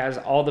although he has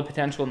all the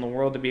potential in the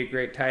world to be a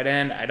great tight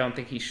end, I don't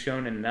think he's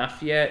shown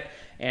enough yet,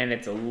 and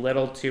it's a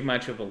little too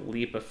much of a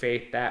leap of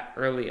faith that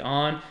early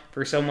on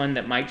for someone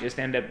that might just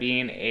end up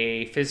being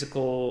a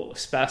physical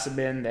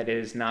specimen that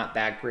is not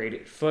that great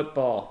at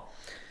football.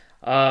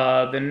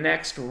 The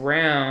next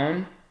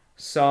round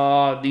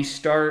saw the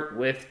start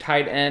with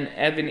tight end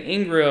Evan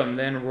Ingram,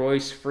 then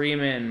Royce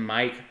Freeman,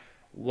 Mike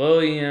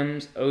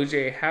Williams,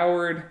 O.J.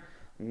 Howard,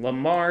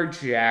 Lamar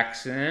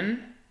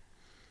Jackson,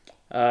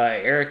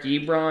 Eric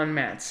Ebron,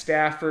 Matt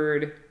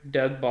Stafford,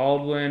 Doug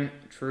Baldwin,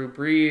 Drew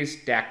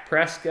Brees, Dak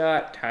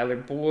Prescott, Tyler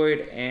Boyd,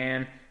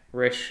 and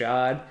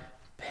Rashad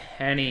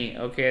Penny.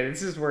 Okay,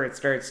 this is where it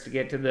starts to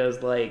get to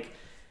those, like,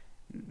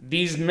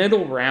 these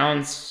middle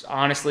rounds,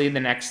 honestly, the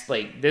next,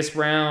 like, this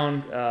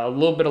round, a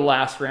little bit of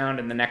last round,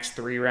 and the next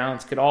 3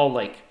 rounds could all,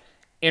 like,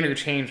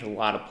 interchange a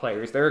lot of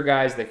players. There are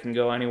guys that can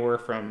go anywhere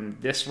from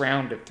this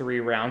round to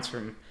 3 rounds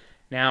from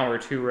now or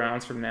 2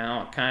 rounds from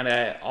now. It kind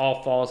of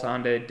all falls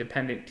onto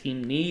dependent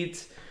team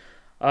needs.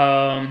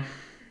 But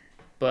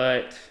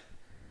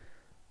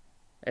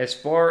as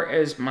far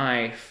as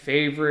my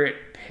favorite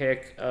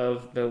pick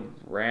of the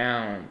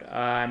round,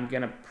 I'm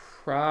going to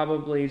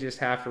probably just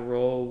have to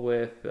roll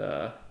with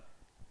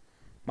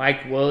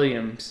Mike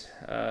Williams.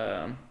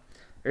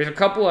 There's a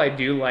couple I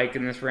do like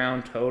in this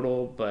round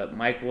total, but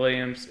Mike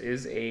Williams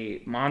is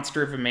a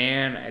monster of a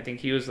man. I think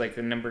he was like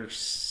the number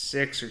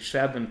 6 or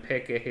 7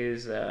 pick of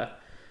his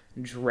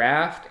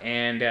draft,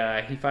 and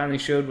he finally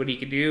showed what he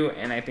could do,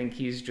 and I think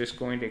he's just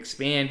going to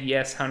expand.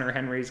 Yes, Hunter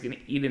Henry is going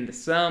to eat into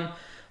some,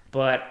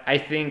 but I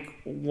think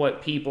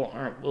what people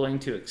aren't willing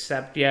to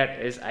accept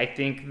yet is I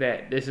think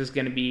that this is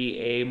going to be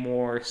a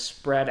more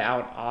spread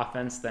out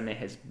offense than it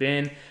has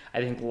been.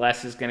 I think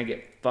less is going to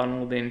get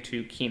funneled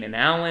into Keenan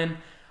Allen.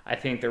 I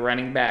think the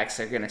running backs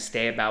are going to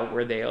stay about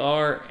where they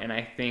are, and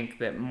I think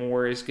that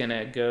more is going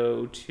to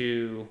go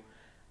to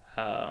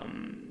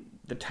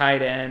the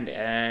tight end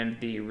and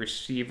the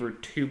receiver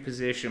 2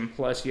 position,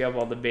 plus you have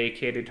all the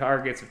vacated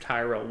targets of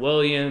Tyrell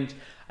Williams.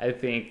 I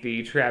think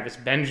the Travis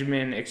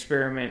Benjamin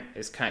experiment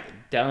is kind of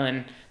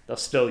done. They'll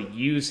still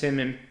use him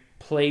in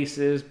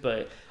places,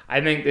 but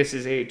I think this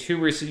is a 2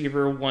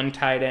 receiver, 1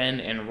 tight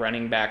end, and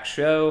running back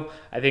show.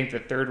 I think the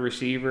 3rd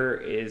receiver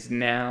is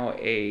now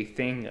a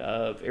thing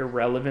of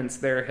irrelevance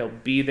there. He'll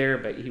be there,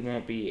 but he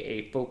won't be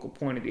a focal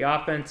point of the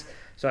offense.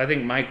 So I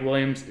think Mike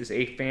Williams is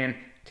a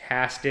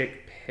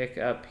fantastic pick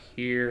up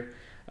here.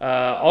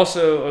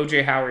 Also,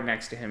 O.J. Howard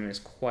next to him is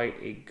quite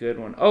a good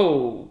one.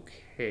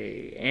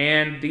 Okay,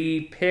 and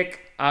the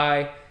pick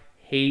I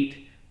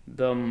hate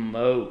the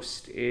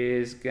most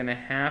is going to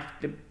have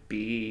to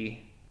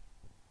be...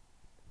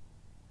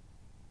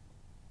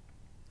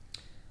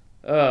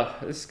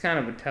 this is kind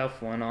of a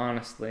tough one,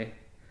 honestly.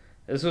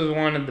 This was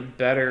one of the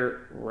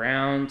better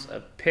rounds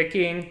of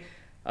picking.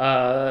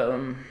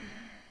 I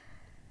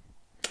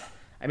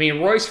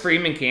mean, Royce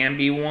Freeman can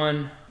be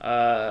one,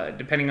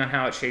 depending on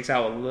how it shakes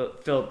out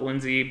with Philip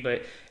Lindsay,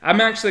 but I'm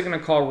actually going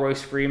to call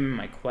Royce Freeman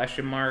my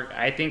question mark.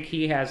 I think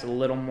he has a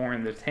little more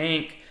in the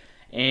tank,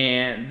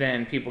 and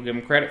then people give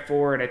him credit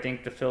for it. I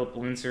think the Philip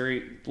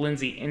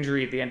Lindsay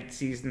injury at the end of the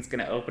season is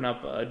going to open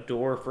up a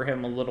door for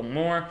him a little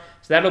more.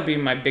 So that'll be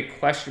my big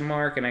question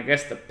mark, and I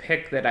guess the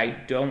pick that I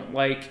don't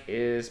like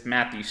is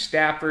Matthew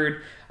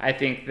Stafford. I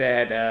think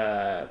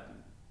that...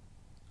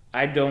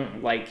 I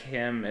don't like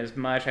him as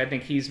much. I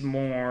think he's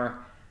more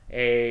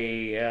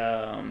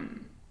a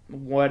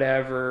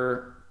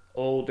whatever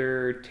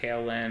older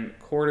tail end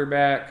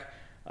quarterback.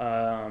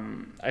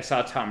 I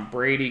saw Tom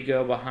Brady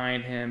go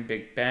behind him,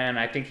 Big Ben.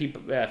 I think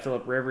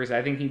Phillip Rivers.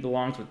 I think he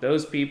belongs with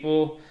those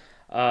people.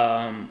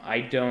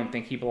 I don't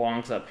think he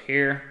belongs up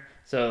here.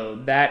 So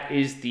that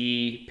is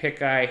the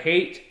pick I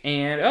hate.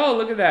 And oh,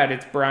 look at that!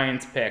 It's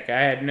Brian's pick.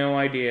 I had no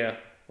idea.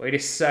 Way to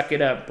suck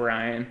it up,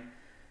 Brian.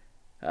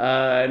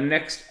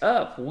 Next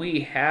up,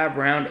 we have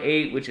round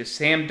 8, which is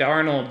Sam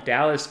Darnold,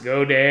 Dallas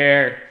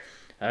Goddard,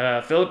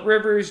 Phillip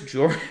Rivers,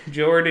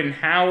 Jordan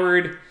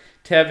Howard,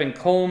 Tevin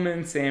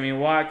Coleman, Sammy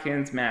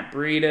Watkins, Matt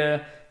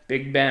Breida,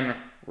 Big Ben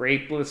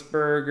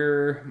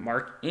Roethlisberger,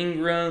 Mark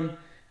Ingram,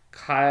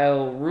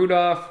 Kyle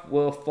Rudolph,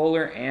 Will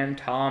Fuller, and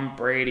Tom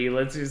Brady.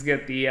 Let's just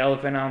get the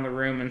elephant out of the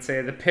room and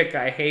say the pick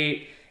I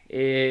hate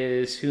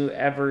is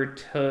whoever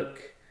took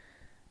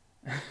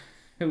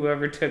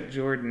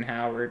Jordan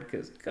Howard,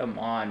 because come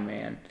on,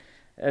 man.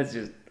 That's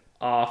just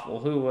awful.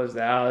 Who was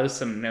that? Oh, that was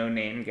some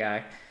no-name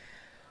guy.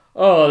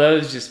 Oh, that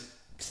was just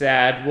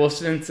sad. Well,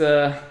 since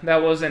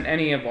that wasn't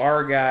any of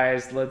our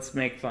guys, let's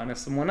make fun of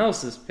someone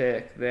else's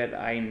pick that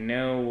I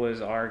know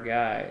was our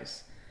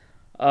guys.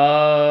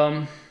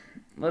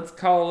 Let's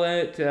call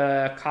it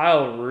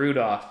Kyle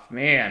Rudolph.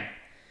 Man.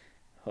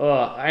 Oh,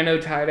 I know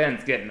tight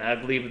end's getting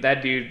ugly, but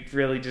that dude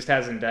really just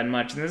hasn't done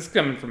much. And this is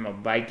coming from a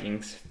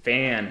Vikings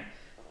fan.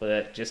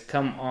 But just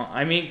come on.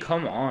 I mean,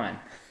 come on.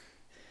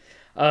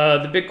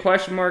 The big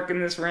question mark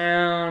in this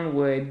round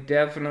would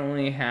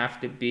definitely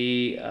have to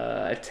be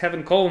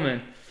Tevin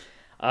Coleman.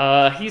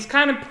 He's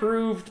kind of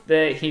proved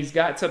that he's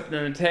got something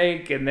in the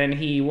tank, and then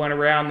he went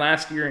around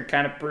last year and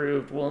kind of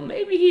proved, well,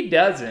 maybe he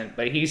doesn't,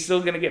 but he's still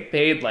going to get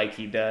paid like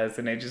he does,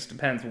 and it just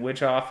depends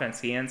which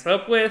offense he ends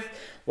up with,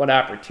 what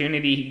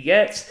opportunity he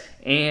gets,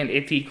 and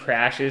if he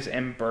crashes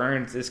and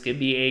burns. This could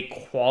be a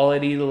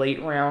quality late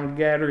round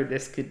get, or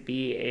this could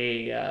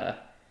be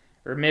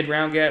or mid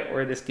round get,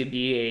 or this could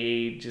be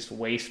a just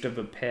waste of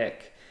a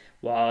pick.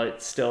 while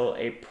it's still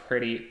a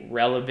pretty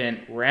relevant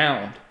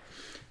round.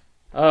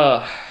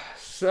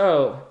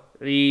 So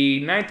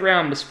the 9th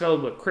round was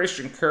filled with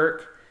Christian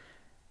Kirk,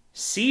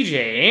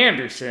 C.J.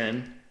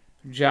 Anderson,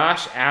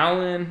 Josh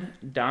Allen,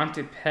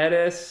 Dante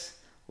Pettis,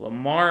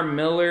 Lamar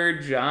Miller,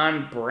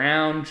 John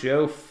Brown,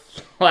 Joe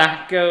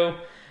Flacco,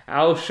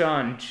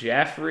 Alshon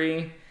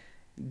Jeffrey,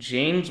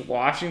 James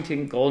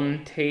Washington,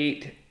 Golden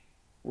Tate,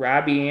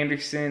 Robbie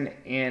Anderson,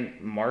 and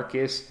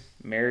Marcus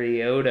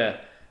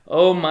Mariota.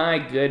 Oh my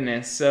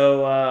goodness.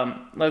 So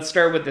let's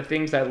start with the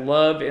things I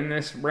love in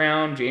this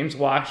round. James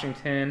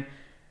Washington,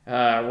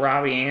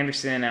 Robbie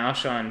Anderson,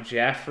 Alshon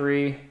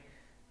Jeffrey.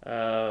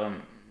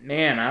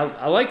 Man,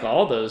 I like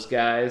all those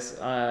guys,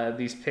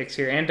 these picks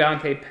here, and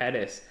Dante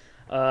Pettis.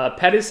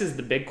 Pettis is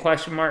the big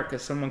question mark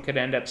because someone could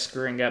end up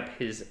screwing up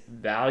his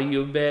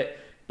value a bit.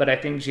 But I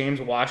think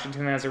James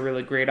Washington has a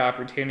really great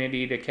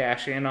opportunity to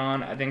cash in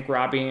on. I think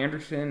Robbie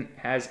Anderson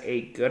has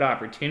a good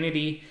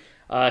opportunity,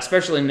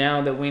 especially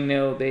now that we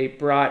know they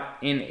brought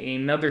in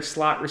another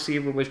slot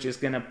receiver, which is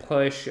going to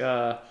push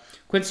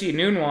Quincy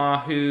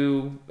Enunwa,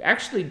 who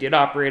actually did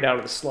operate out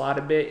of the slot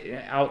a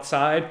bit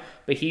outside,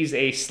 but he's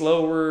a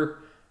slower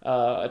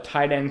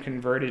tight end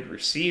converted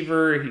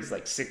receiver. He's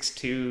like 6'2",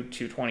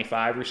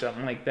 225 or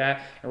something like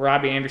that. And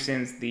Robbie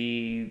Anderson's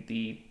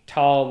the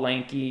tall,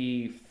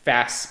 lanky,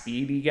 fast,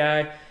 speedy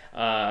guy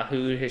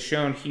who has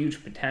shown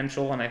huge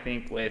potential. And I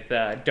think with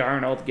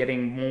Darnold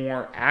getting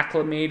more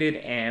acclimated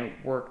and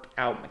worked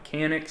out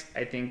mechanics,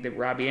 I think that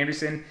Robbie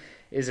Anderson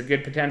is a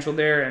good potential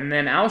there. And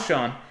then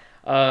Alshon.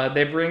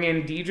 They bring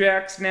in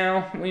Djax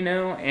now, we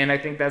know, and I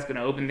think that's going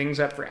to open things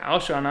up for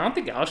Alshon. I don't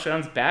think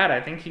Alshon's bad.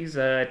 I think he's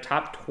a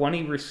top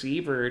 20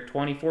 receiver,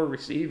 24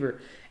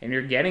 receiver, and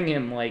you're getting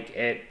him like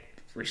at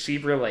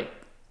receiver like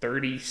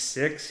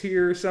 36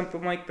 here or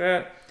something like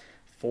that.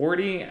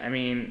 40. I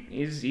mean,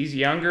 he's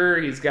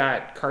younger. He's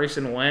got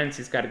Carson Wentz.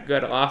 He's got a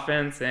good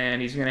offense, and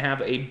he's going to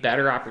have a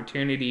better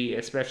opportunity,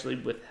 especially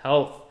with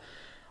health.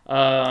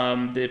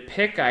 The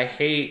pick I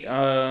hate,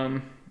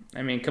 I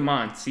mean, come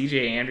on,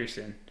 C.J.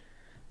 Anderson.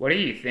 What are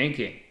you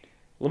thinking?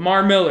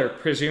 Lamar Miller,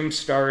 presumed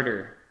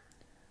starter.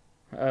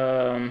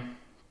 I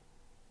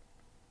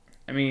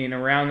mean,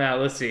 around that,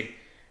 let's see.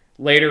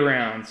 Later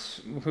rounds,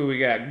 who we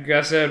got?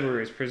 Gus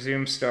Edwards,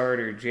 presumed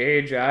starter.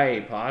 Jay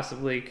Ajayi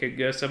possibly could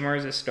go somewhere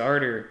as a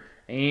starter.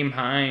 Aim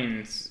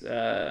Hines,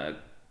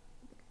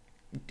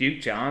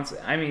 Duke Johnson.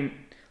 I mean,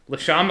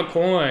 LaShawn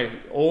McCoy,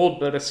 old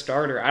but a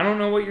starter. I don't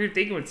know what you're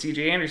thinking with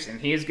C.J. Anderson.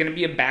 He is going to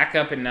be a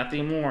backup and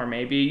nothing more.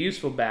 Maybe a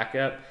useful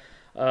backup.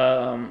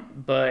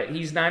 But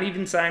he's not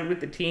even signed with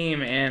the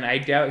team, and I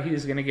doubt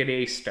he's going to get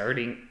a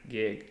starting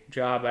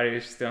job. I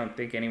just don't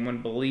think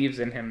anyone believes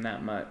in him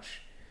that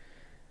much.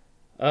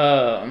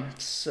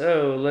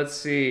 So let's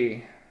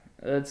see.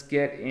 Let's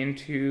get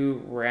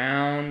into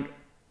round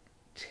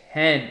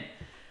 10.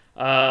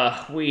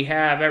 We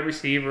have at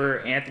receiver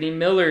Anthony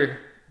Miller,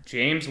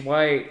 James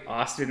White,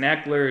 Austin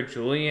Eckler,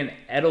 Julian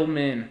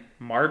Edelman,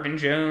 Marvin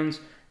Jones,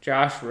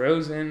 Josh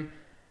Rosen,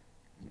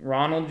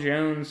 Ronald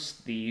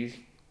Jones, the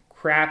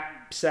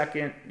crap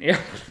second. Yeah,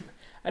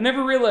 I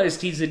never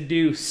realized he's a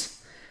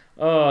deuce.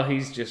 Oh,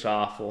 he's just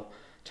awful.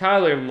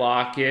 Tyler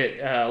Lockett,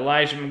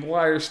 Elijah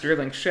McGuire,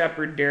 Sterling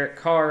Shepard, Derek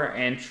Carr,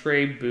 and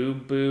Trey Boo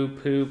Boo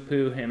Poo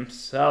Poo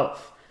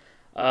himself.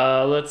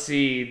 Let's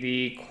see,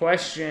 the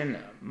question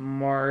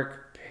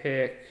mark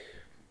pick.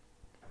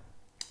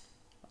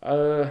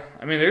 I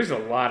mean, there's a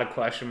lot of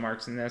question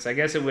marks in this. I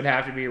guess it would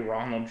have to be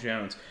Ronald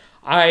Jones.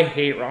 I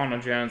hate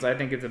Ronald Jones. I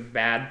think it's a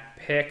bad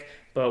pick.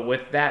 But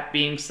with that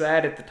being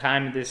said, at the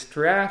time of this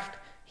draft,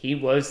 he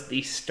was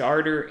the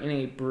starter in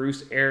a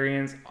Bruce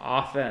Arians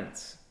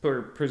offense,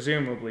 or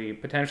presumably,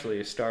 potentially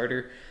a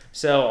starter.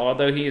 So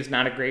although he is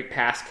not a great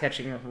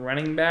pass-catching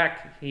running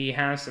back, he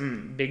has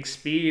some big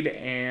speed,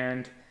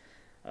 and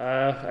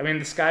I mean,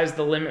 the sky's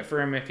the limit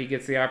for him if he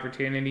gets the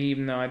opportunity,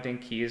 even though I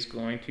think he is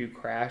going to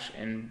crash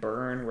and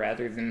burn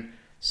rather than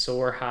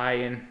soar high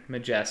and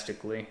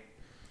majestically.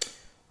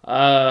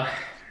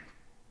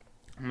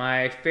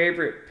 My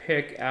favorite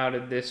pick out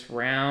of this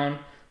round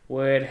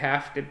would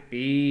have to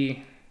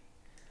be...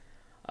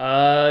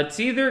 it's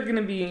either going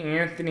to be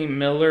Anthony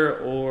Miller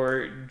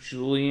or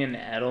Julian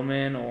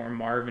Edelman or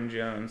Marvin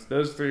Jones.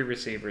 Those three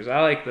receivers. I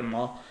like them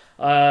all.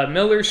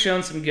 Miller's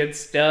shown some good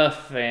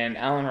stuff, and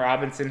Allen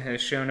Robinson has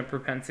shown a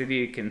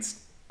propensity to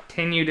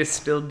continue to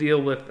still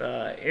deal with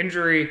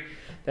injury.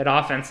 That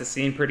offense has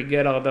seemed pretty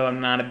good, although I'm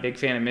not a big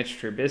fan of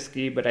Mitch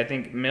Trubisky. But I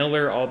think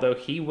Miller, although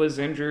he was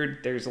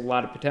injured, there's a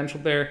lot of potential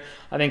there.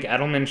 I think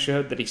Edelman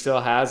showed that he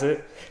still has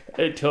it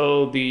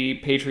until the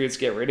Patriots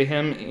get rid of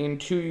him in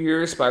 2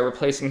 years by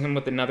replacing him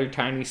with another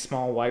tiny,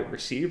 small, white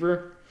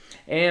receiver.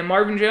 And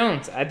Marvin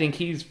Jones, I think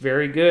he's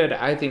very good.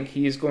 I think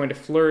he's going to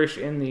flourish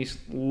in these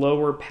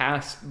lower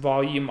pass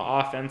volume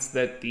offense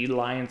that the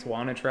Lions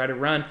want to try to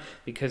run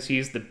because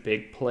he's the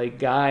big play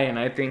guy, and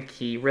I think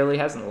he really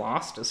hasn't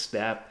lost a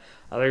step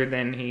other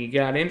than he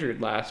got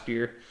injured last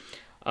year.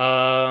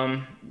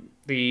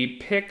 The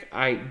pick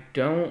I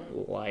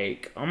don't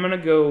like, I'm going to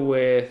go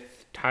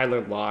with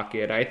Tyler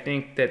Lockett. I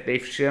think that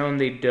they've shown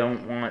they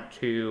don't want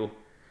to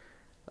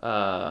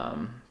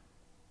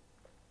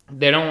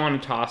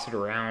toss it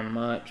around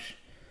much.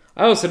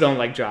 I also don't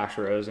like Josh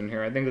Rosen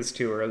here. I think it's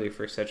too early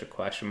for such a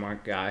question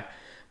mark guy.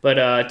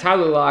 But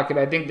Tyler Lockett,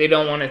 I think they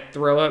don't want to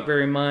throw up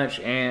very much,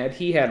 and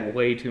he had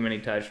way too many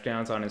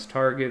touchdowns on his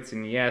targets.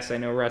 And yes, I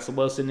know Russell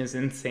Wilson is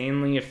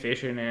insanely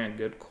efficient and a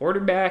good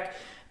quarterback,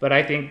 but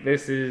I think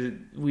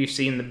we've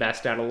seen the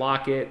best out of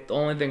Lockett. The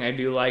only thing I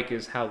do like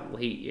is how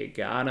late you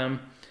got him.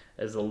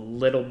 Is a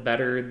little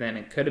better than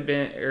it could have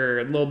been, or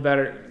a little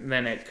better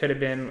than it could have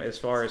been as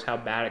far as how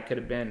bad it could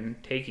have been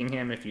taking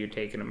him if you had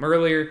taken him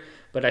earlier,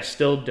 but I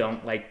still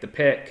don't like the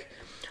pick.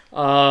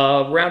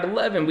 Round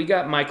 11, we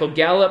got Michael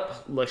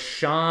Gallup,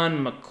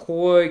 LaShawn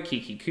McCoy,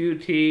 Kiki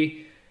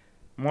Kuti,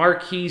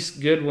 Marquise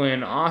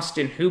Goodwin,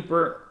 Austin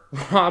Hooper,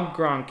 Rob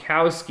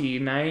Gronkowski,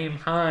 Nyheim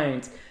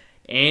Hines,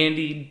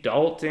 Andy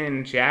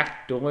Dalton,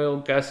 Jack Doyle,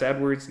 Gus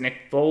Edwards,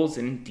 Nick Foles,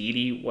 and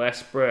Dede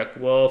Westbrook.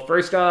 Well,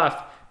 first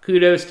off,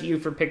 kudos to you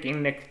for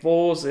picking Nick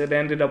Foles. It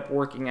ended up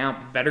working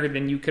out better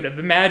than you could have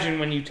imagined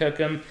when you took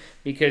him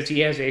because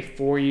he has a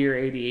 4-year,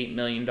 $88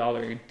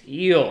 million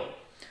deal.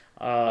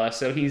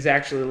 So he's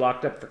actually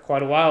locked up for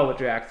quite a while with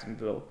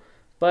Jacksonville.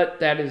 But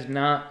that is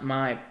not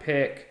my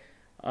pick.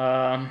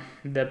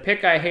 The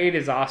pick I hate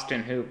is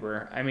Austin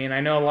Hooper. I mean,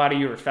 I know a lot of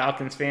you are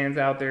Falcons fans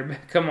out there,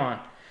 but come on.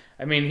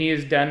 I mean, he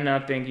has done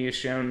nothing. He has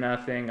shown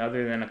nothing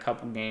other than a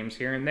couple games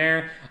here and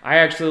there. I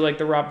actually like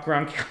the Rob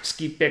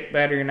Gronkowski pick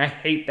better, and I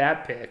hate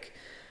that pick.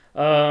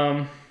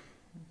 Yeah,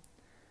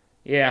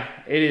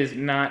 it is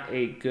not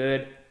a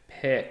good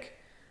pick.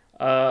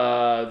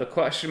 The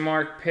question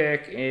mark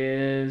pick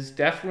is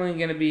definitely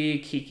going to be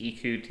Kiki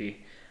Kuti.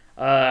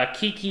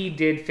 Kiki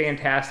did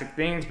fantastic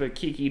things, but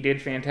Kiki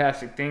did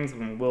fantastic things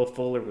when Will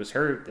Fuller was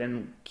hurt,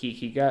 and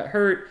Kiki got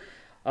hurt.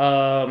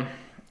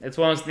 It's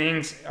one of those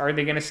things, are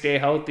they going to stay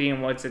healthy,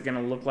 and what's it going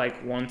to look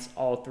like once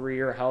all three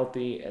are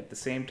healthy at the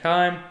same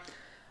time?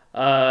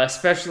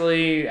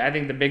 Especially, I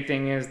think the big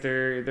thing is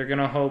they're going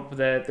to hope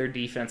that their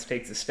defense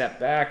takes a step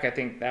back. I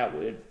think that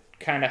would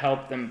kind of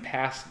help them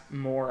pass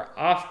more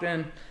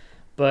often.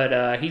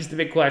 But he's the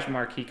big question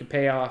mark. He could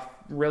pay off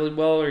really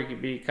well, or he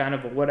could be kind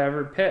of a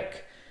whatever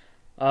pick.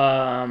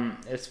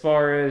 As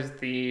far as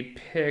the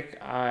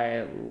pick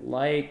I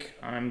like,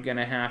 I'm going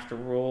to have to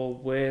roll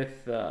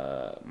with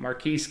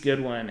Marquise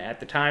Goodwin. At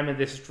the time of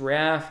this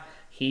draft,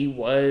 he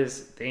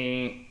was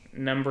the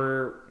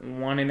number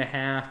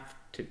 1.5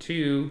 to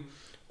 2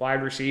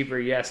 wide receiver.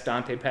 Yes,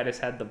 Dante Pettis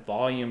had the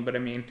volume, but I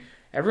mean,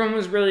 everyone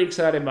was really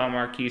excited about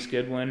Marquise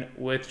Goodwin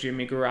with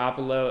Jimmy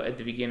Garoppolo at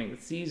the beginning of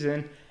the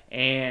season,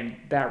 and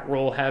that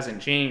role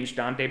hasn't changed.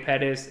 Dante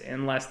Pettis,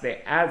 unless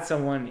they add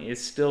someone,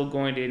 is still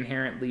going to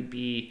inherently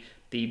be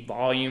the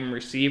volume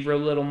receiver a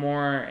little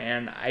more,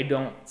 and I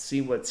don't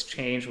see what's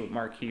changed with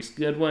Marquise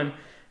Goodwin.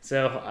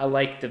 So I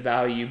like the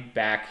value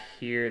back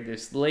here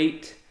this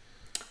late.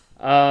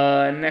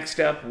 Next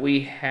up,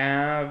 we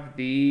have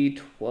the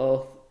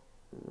 12th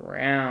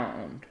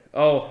round.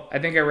 Oh, I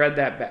think I read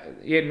that back.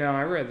 Yeah, no,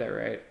 I read that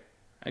right.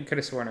 I could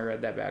have sworn I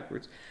read that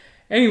backwards.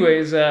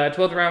 Anyways,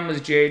 12th round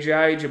was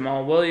J.J.,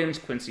 Jamal Williams,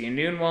 Quincy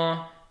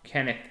Enunwa,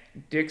 Kenneth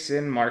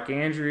Dixon, Mark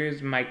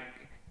Andrews, Mike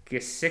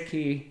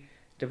Gesicki,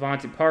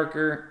 Devontae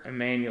Parker,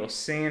 Emmanuel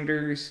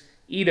Sanders,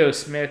 Ito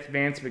Smith,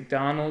 Vance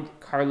McDonald,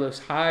 Carlos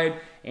Hyde,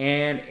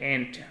 and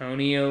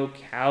Antonio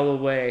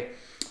Callaway.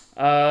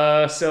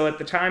 So at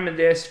the time of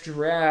this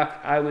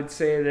draft, I would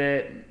say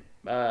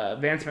that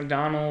Vance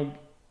McDonald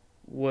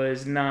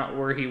was not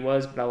where he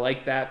was, but I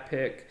like that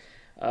pick.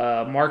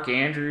 Mark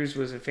Andrews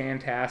was a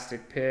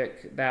fantastic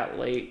pick that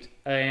late,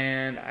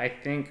 and I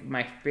think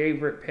my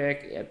favorite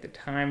pick at the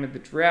time of the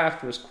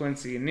draft was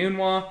Quincy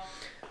Enunwa,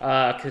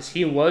 because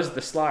he was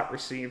the slot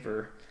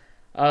receiver.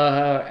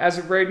 As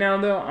of right now,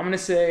 though, I'm going to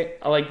say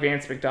I like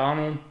Vance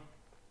McDonald.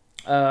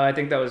 I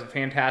think that was a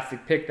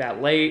fantastic pick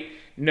that late.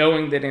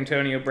 Knowing that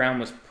Antonio Brown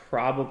was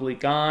probably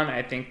gone,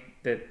 I think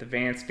that the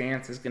Vance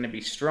dance is going to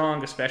be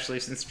strong, especially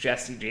since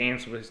Jesse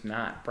James was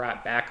not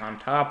brought back on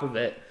top of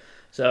it.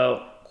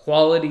 So,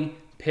 quality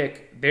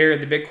pick there.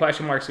 The big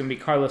question mark is going to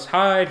be Carlos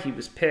Hyde. He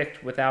was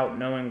picked without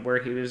knowing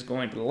where he was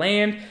going to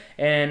land,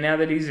 and now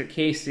that he's at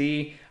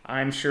KC,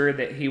 I'm sure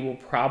that he will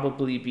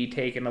probably be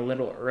taken a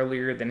little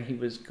earlier than he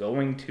was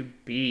going to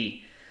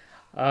be.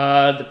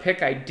 The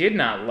pick I did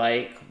not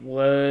like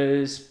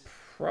was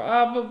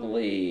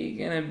probably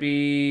going to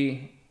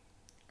be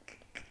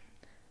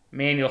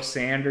Emmanuel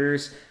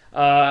Sanders.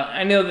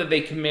 I know that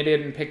they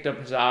committed and picked up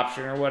his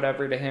option or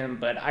whatever to him,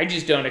 but I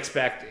just don't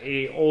expect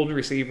a old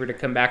receiver to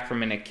come back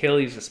from an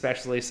Achilles,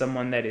 especially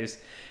someone that is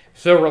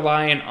so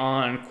reliant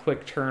on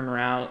quick turn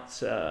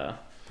routes.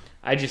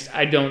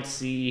 I don't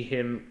see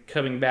him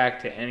coming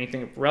back to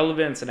anything of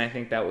relevance, and I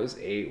think that was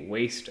a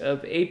waste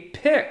of a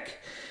pick.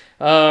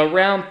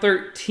 Round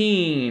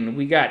 13,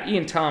 we got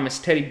Ian Thomas,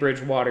 Teddy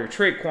Bridgewater,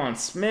 Traquan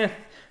Smith,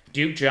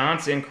 Duke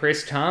Johnson,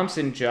 Chris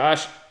Thompson,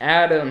 Josh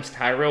Adams,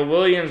 Tyrell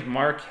Williams,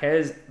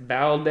 Marquez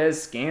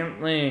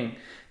Valdez-Scantling,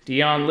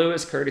 Dion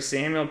Lewis, Curtis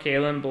Samuel,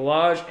 Kalen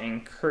Ballage,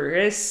 and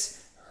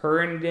Chris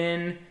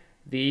Herndon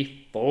the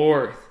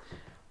 4th.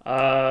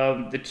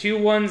 The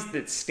two ones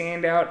that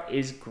stand out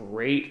is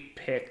great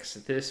picks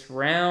this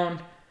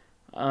round.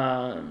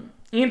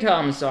 Ian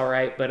Thomas is all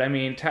right, but I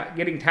mean,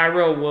 getting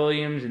Tyrell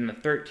Williams in the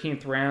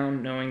 13th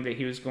round, knowing that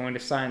he was going to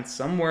sign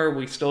somewhere,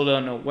 we still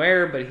don't know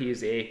where, but he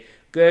is a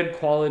good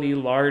quality,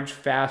 large,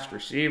 fast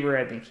receiver.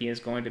 I think he is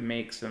going to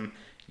make some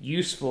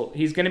he's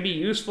going to be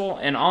useful,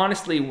 and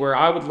honestly, where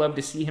I would love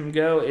to see him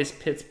go is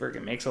Pittsburgh.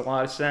 It makes a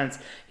lot of sense.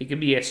 He could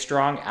be a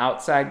strong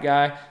outside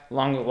guy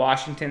along with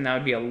Washington. That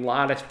would be a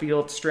lot of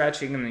field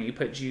stretching, and then you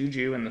put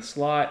Juju in the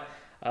slot.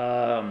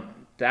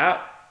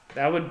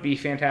 That would be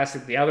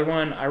fantastic. The other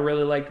one I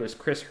really liked was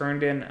Chris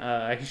Herndon.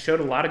 He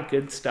showed a lot of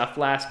good stuff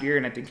last year,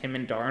 and I think him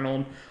and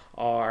Darnold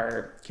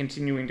are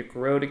continuing to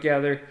grow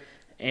together,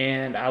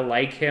 and I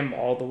like him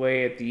all the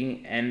way at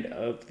the end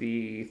of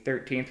the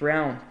 13th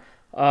round.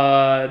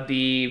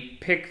 The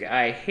pick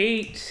I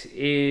hate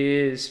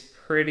is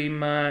pretty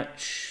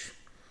much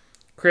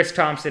Chris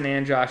Thompson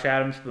and Josh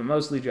Adams, but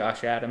mostly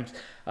Josh Adams.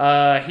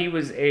 He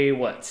was a,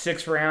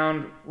 6th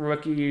round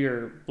rookie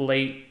or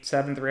late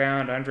 7th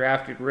round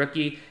undrafted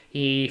rookie.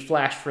 He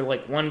flashed for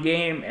one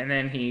game, and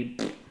then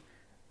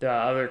the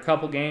other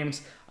couple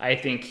games, I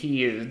think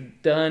he is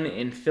done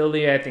in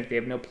Philly. I think they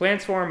have no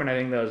plans for him, and I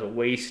think that was a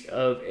waste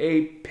of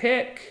a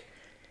pick.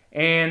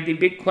 And the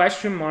big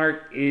question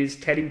mark is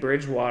Teddy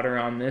Bridgewater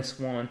on this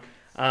one.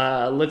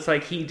 Looks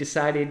like he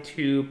decided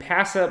to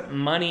pass up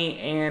money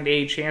and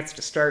a chance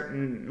to start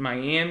in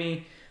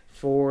Miami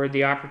for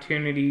the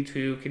opportunity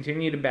to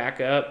continue to back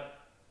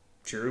up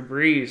Drew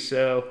Brees.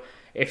 So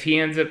if he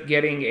ends up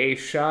getting a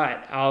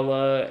shot a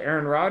la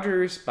Aaron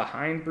Rodgers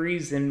behind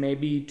Brees in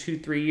maybe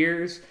 2-3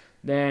 years,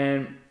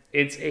 then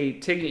it's a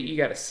ticket you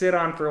got to sit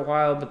on for a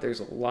while, but there's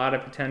a lot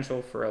of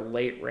potential for a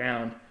late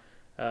round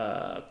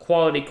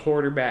quality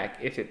quarterback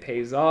if it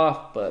pays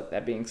off. But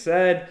that being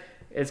said,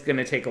 it's going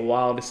to take a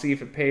while to see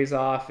if it pays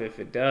off, if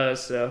it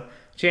does. So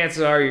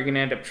chances are you're going to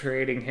end up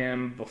trading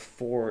him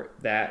before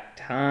that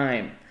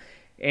time.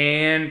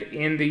 And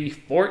in the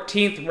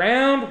 14th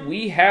round,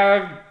 we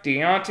have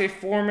Deontay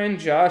Foreman,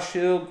 Josh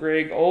Hill,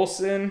 Greg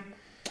Olsen,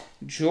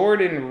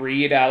 Jordan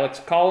Reed,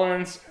 Alex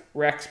Collins,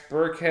 Rex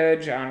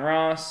Burkhead, John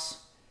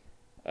Ross,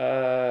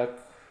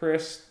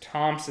 Chris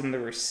Thompson, the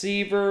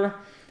receiver,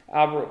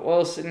 Albert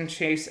Wilson,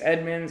 Chase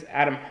Edmonds,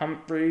 Adam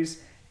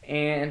Humphries,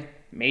 and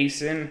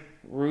Mason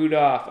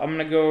Rudolph. I'm going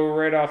to go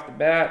right off the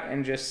bat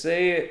and just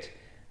say it.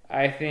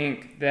 I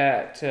think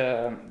that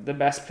the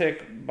best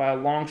pick by a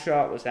long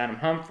shot was Adam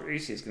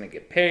Humphries. He's going to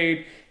get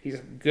paid. He's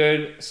a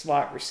good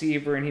slot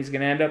receiver, and he's going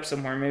to end up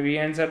somewhere. Maybe he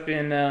ends up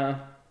in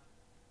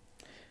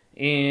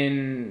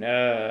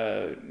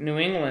New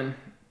England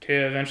to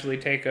eventually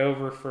take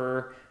over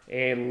for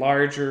a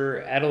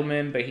larger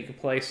Edelman, but he could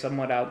play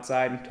somewhat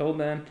outside until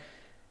then.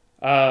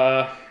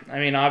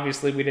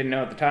 Obviously we didn't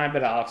know at the time,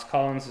 but Alex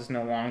Collins is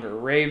no longer a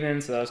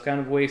Raven, so that was kind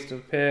of a waste of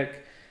a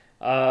pick.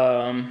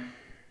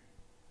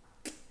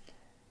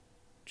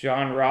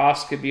 John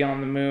Ross could be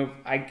on the move.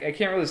 I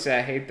can't really say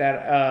I hate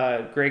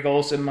that. Greg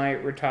Olsen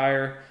might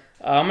retire.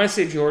 I'm going to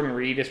say Jordan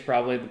Reed is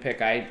probably the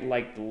pick I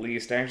like the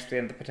least. I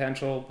understand the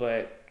potential,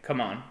 but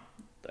come on.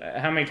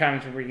 How many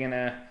times are we going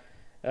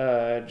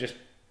to just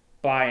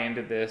buy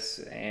into this?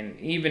 And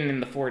even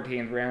in the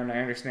 14th round, I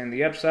understand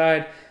the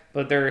upside,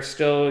 but there are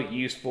still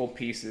useful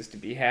pieces to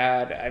be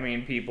had.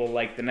 People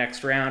like the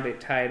next round at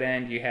tight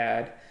end, you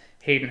had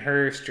Hayden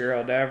Hurst,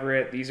 Gerald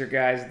Everett. These are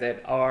guys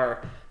that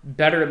are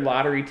better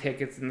lottery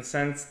tickets in the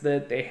sense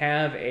that they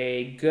have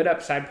a good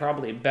upside,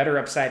 probably a better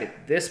upside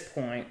at this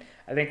point.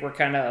 I think we're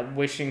kind of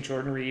wishing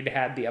Jordan Reed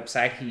had the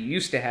upside he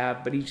used to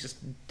have, but he just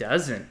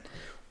doesn't.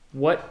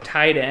 What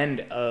tight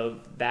end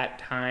of that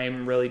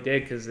time really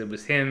did, because it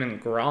was him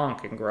and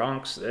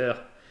Gronk's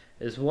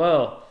as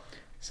well.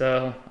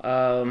 So,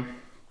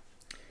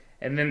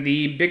 and then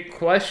the big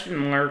question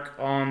mark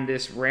on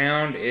this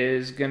round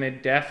is going to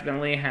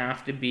definitely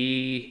have to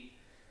be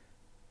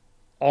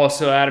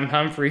also Adam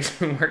Humphries,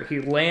 where he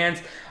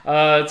lands.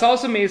 It's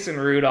also Mason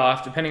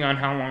Rudolph, depending on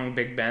how long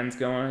Big Ben's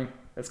going.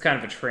 That's kind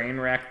of a train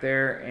wreck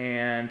there,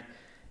 and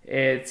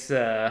it's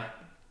kind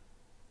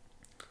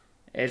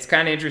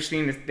of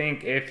interesting to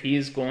think if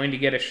he's going to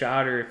get a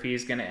shot or if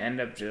he's going to end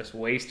up just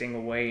wasting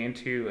away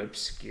into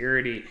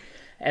obscurity.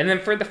 And then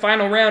for the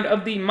final round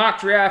of the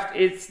mock draft,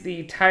 it's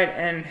the tight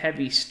end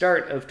heavy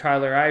start of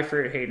Tyler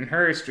Eifert, Hayden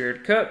Hurst,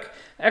 Jared Cook,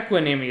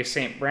 Equanimeous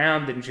St.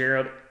 Brown, then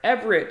Gerald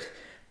Everett,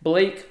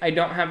 Blake, I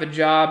don't have a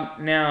job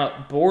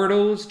now,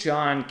 Bortles,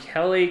 John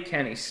Kelly,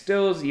 Kenny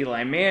Stills,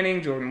 Eli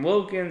Manning, Jordan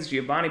Wilkins,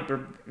 Giovanni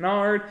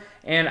Bernard,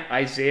 and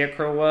Isaiah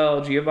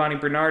Crowell. Giovanni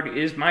Bernard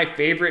is my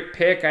favorite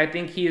pick. I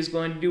think he is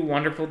going to do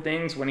wonderful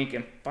things when he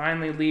can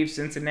finally leave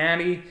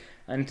Cincinnati.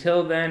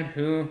 Until then,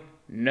 who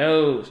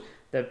knows?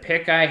 The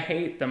pick I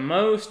hate the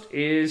most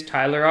is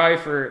Tyler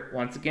Eifert.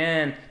 Once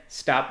again,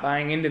 stop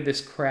buying into this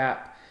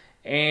crap.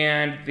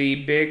 And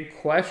the big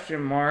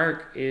question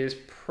mark is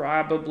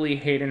probably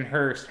Hayden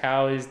Hurst.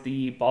 How is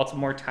the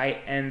Baltimore tight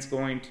ends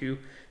going to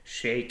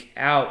shake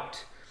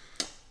out?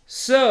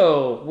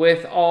 So,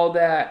 with all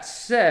that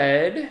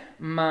said,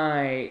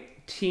 my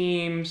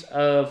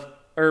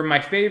my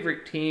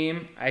favorite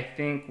team, I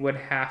think would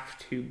have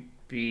to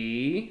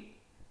be,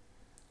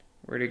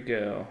 where'd it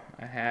go?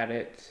 I had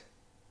it.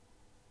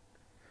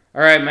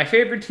 All right, my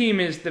favorite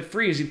team is the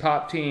Freezy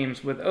Pop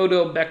teams with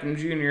Odell Beckham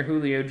Jr.,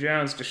 Julio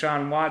Jones,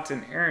 Deshaun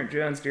Watson, Aaron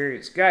Jones,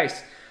 Darius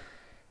Geis,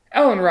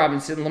 Allen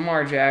Robinson,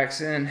 Lamar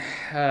Jackson,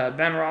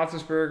 Ben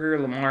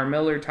Roethlisberger, Lamar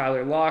Miller,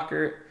 Tyler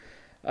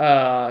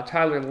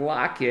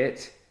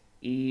Lockett,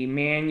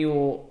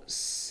 Emmanuel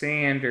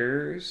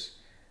Sanders,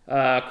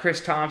 Chris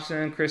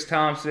Thompson,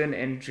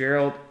 and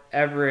Gerald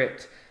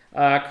Everett.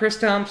 Chris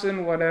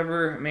Thompson,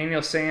 whatever.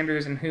 Emmanuel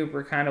Sanders and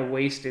Hooper kind of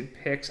wasted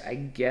picks. I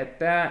get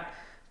that.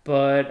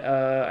 But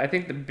I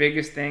think the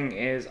biggest thing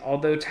is,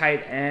 although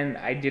tight end,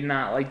 I did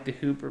not like the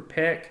Hooper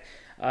pick.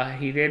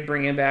 He did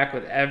bring him back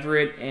with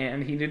Everett,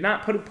 and he did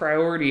not put a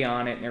priority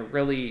on it, and it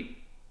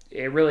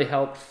really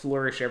helped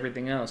flourish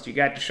everything else. You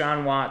got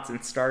Deshaun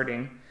Watson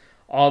starting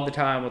all the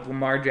time with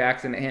Lamar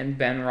Jackson and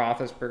Ben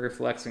Roethlisberger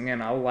flexing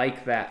in. I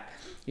like that.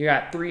 You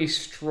got 3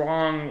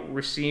 strong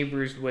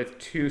receivers with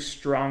 2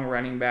 strong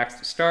running backs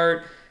to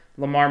start.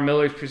 Lamar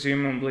Miller's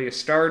presumably a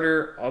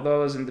starter, although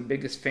I wasn't the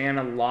biggest fan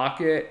of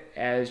Lockett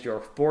as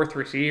your 4th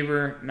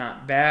receiver.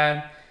 Not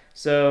bad.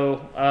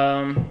 So,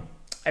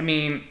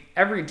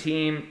 every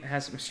team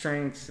has some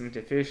strengths, some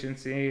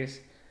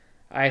deficiencies.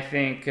 I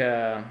think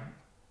that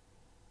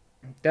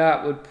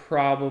would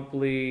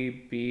probably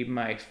be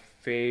my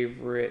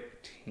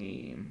favorite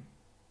team.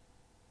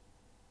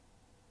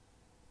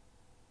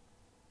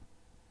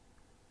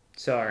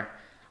 Sorry.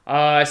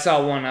 I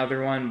saw one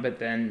other one, but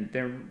then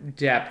their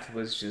depth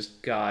was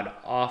just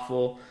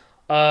god-awful.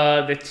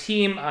 The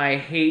team I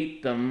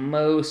hate the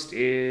most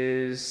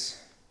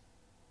is...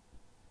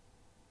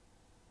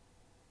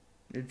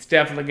 It's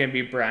definitely going to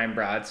be Brian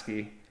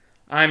Brodsky.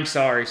 I'm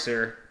sorry,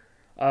 sir.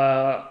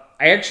 I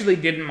actually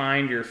didn't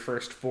mind your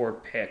first 4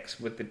 picks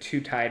with the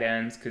 2 tight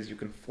ends because you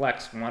can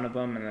flex one of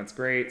them, and that's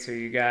great. So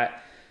you got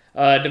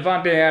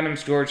Devontae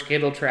Adams, George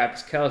Kittle,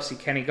 Travis Kelce,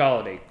 Kenny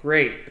Golladay.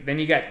 Great. But then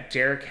you got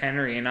Derrick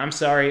Henry, and I'm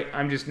sorry,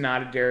 I'm just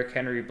not a Derrick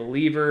Henry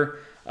believer.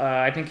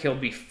 I think he'll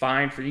be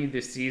fine for you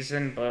this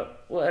season,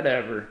 but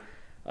whatever.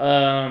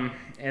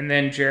 And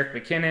then Jerick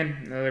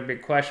McKinnon, another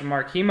big question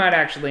mark. He might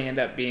actually end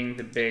up being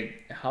the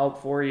big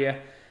help for you.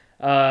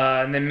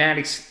 And then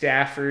Matty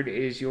Stafford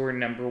is your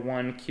number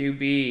 1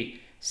 QB.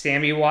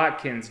 Sammy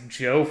Watkins,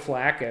 Joe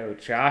Flacco,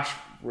 Josh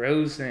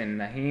Rosen,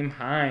 Naheem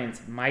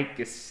Hines, Mike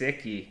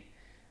Gesicki.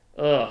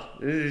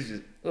 This is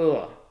just,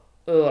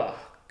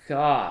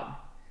 God.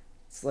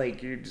 It's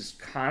like you're just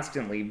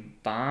constantly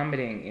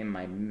vomiting in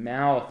my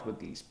mouth with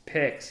these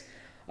picks.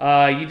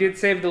 You did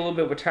save it a little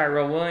bit with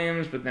Tyrell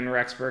Williams, but then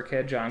Rex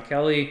Burkhead, John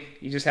Kelly.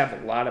 You just have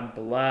a lot of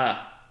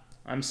blah.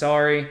 I'm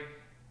sorry.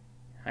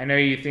 I know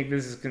you think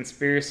this is a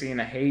conspiracy and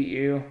I hate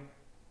you,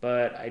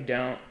 but I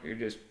don't. You're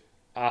just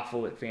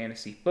awful at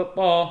fantasy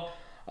football.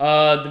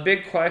 The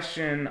big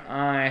question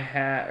I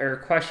had, or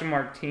question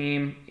mark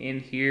team in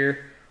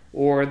here,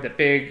 or the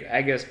big,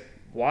 I guess,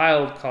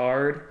 wild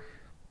card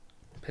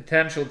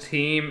potential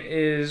team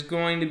is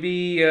going to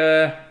be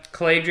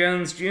Clay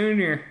Jones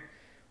Jr.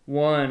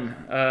 1.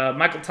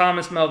 Michael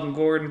Thomas, Melvin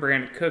Gordon,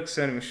 Brandon Cooks,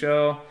 Sonny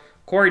Michel.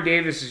 Corey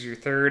Davis is your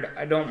 3rd.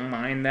 I don't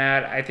mind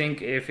that. I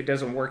think if it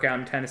doesn't work out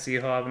in Tennessee,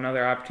 he'll have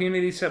another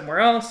opportunity somewhere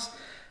else.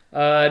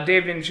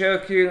 David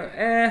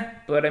Njoku,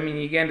 but I mean,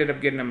 you ended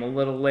up getting him a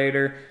little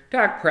later.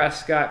 Dak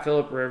Prescott,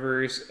 Phillip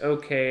Rivers,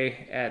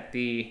 okay at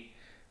the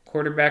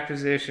quarterback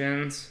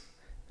positions.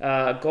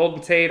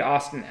 Golden Tate,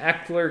 Austin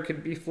Eckler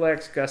could be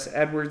flexed. Gus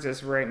Edwards,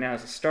 as of right now,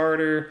 is a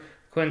starter.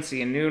 Quincy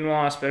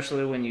Enunwa,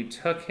 especially when you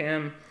took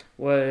him,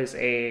 was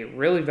a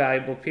really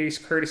valuable piece.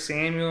 Curtis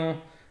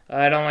Samuel,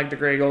 I don't like the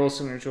Greg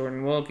Olsen or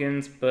Jordan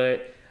Wilkins,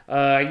 but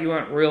you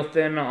went real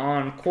thin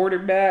on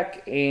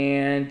quarterback,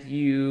 and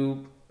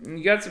you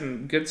got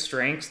some good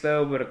strengths,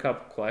 though, but a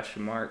couple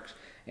question marks.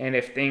 And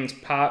if things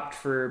popped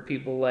for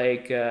people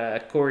like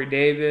Corey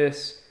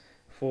Davis,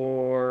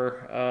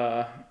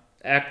 for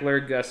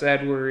Eckler, Gus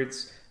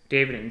Edwards,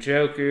 David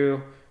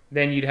Njoku,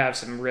 then you'd have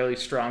some really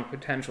strong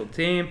potential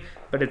team,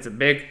 but it's a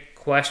big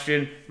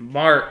question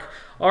mark.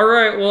 All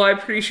right, well, I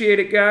appreciate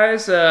it,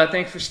 guys.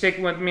 Thanks for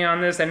sticking with me on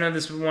this. I know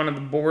this was one of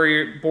the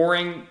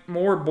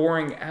more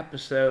boring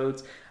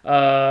episodes,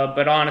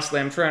 but honestly,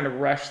 I'm trying to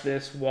rush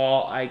this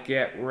while I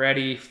get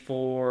ready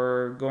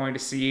for going to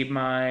see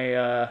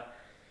my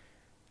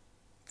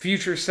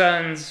future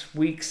son's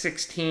Week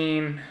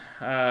 16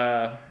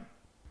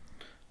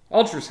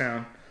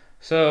 ultrasound.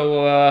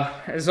 So,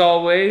 as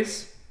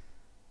always,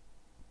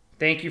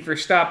 thank you for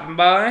stopping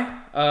by.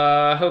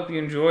 I hope you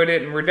enjoyed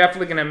it, and we're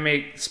definitely going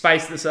to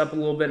spice this up a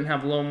little bit and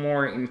have a little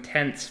more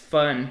intense,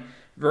 fun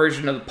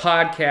version of the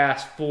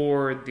podcast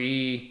for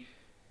the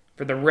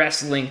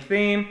wrestling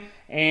theme.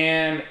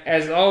 And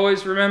as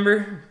always,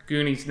 remember,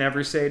 Goonies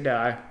never say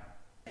die.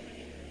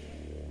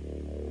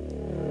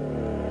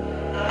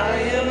 I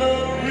am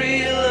a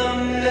real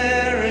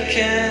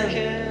American,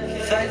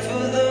 fight for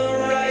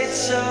the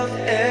rights of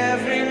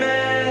every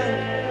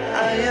man.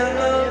 I am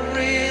a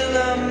real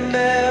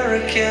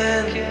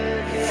American,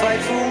 fight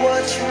for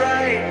what's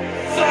right.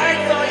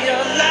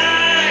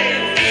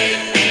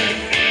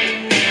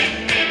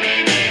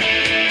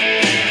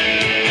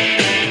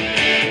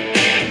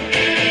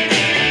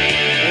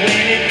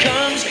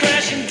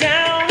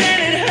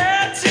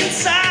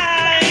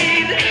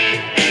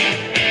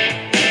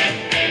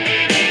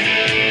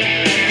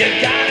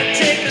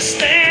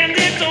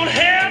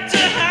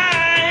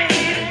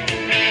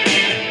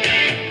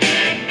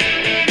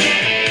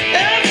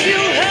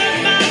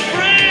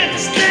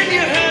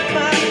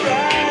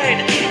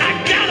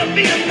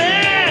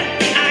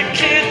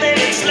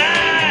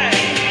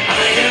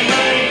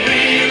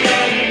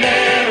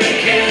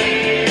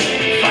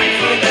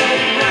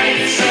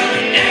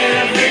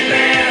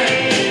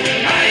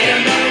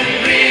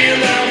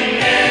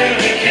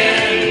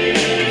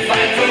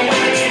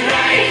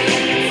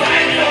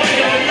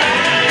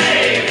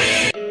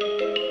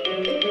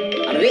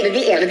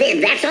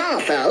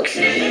 folks.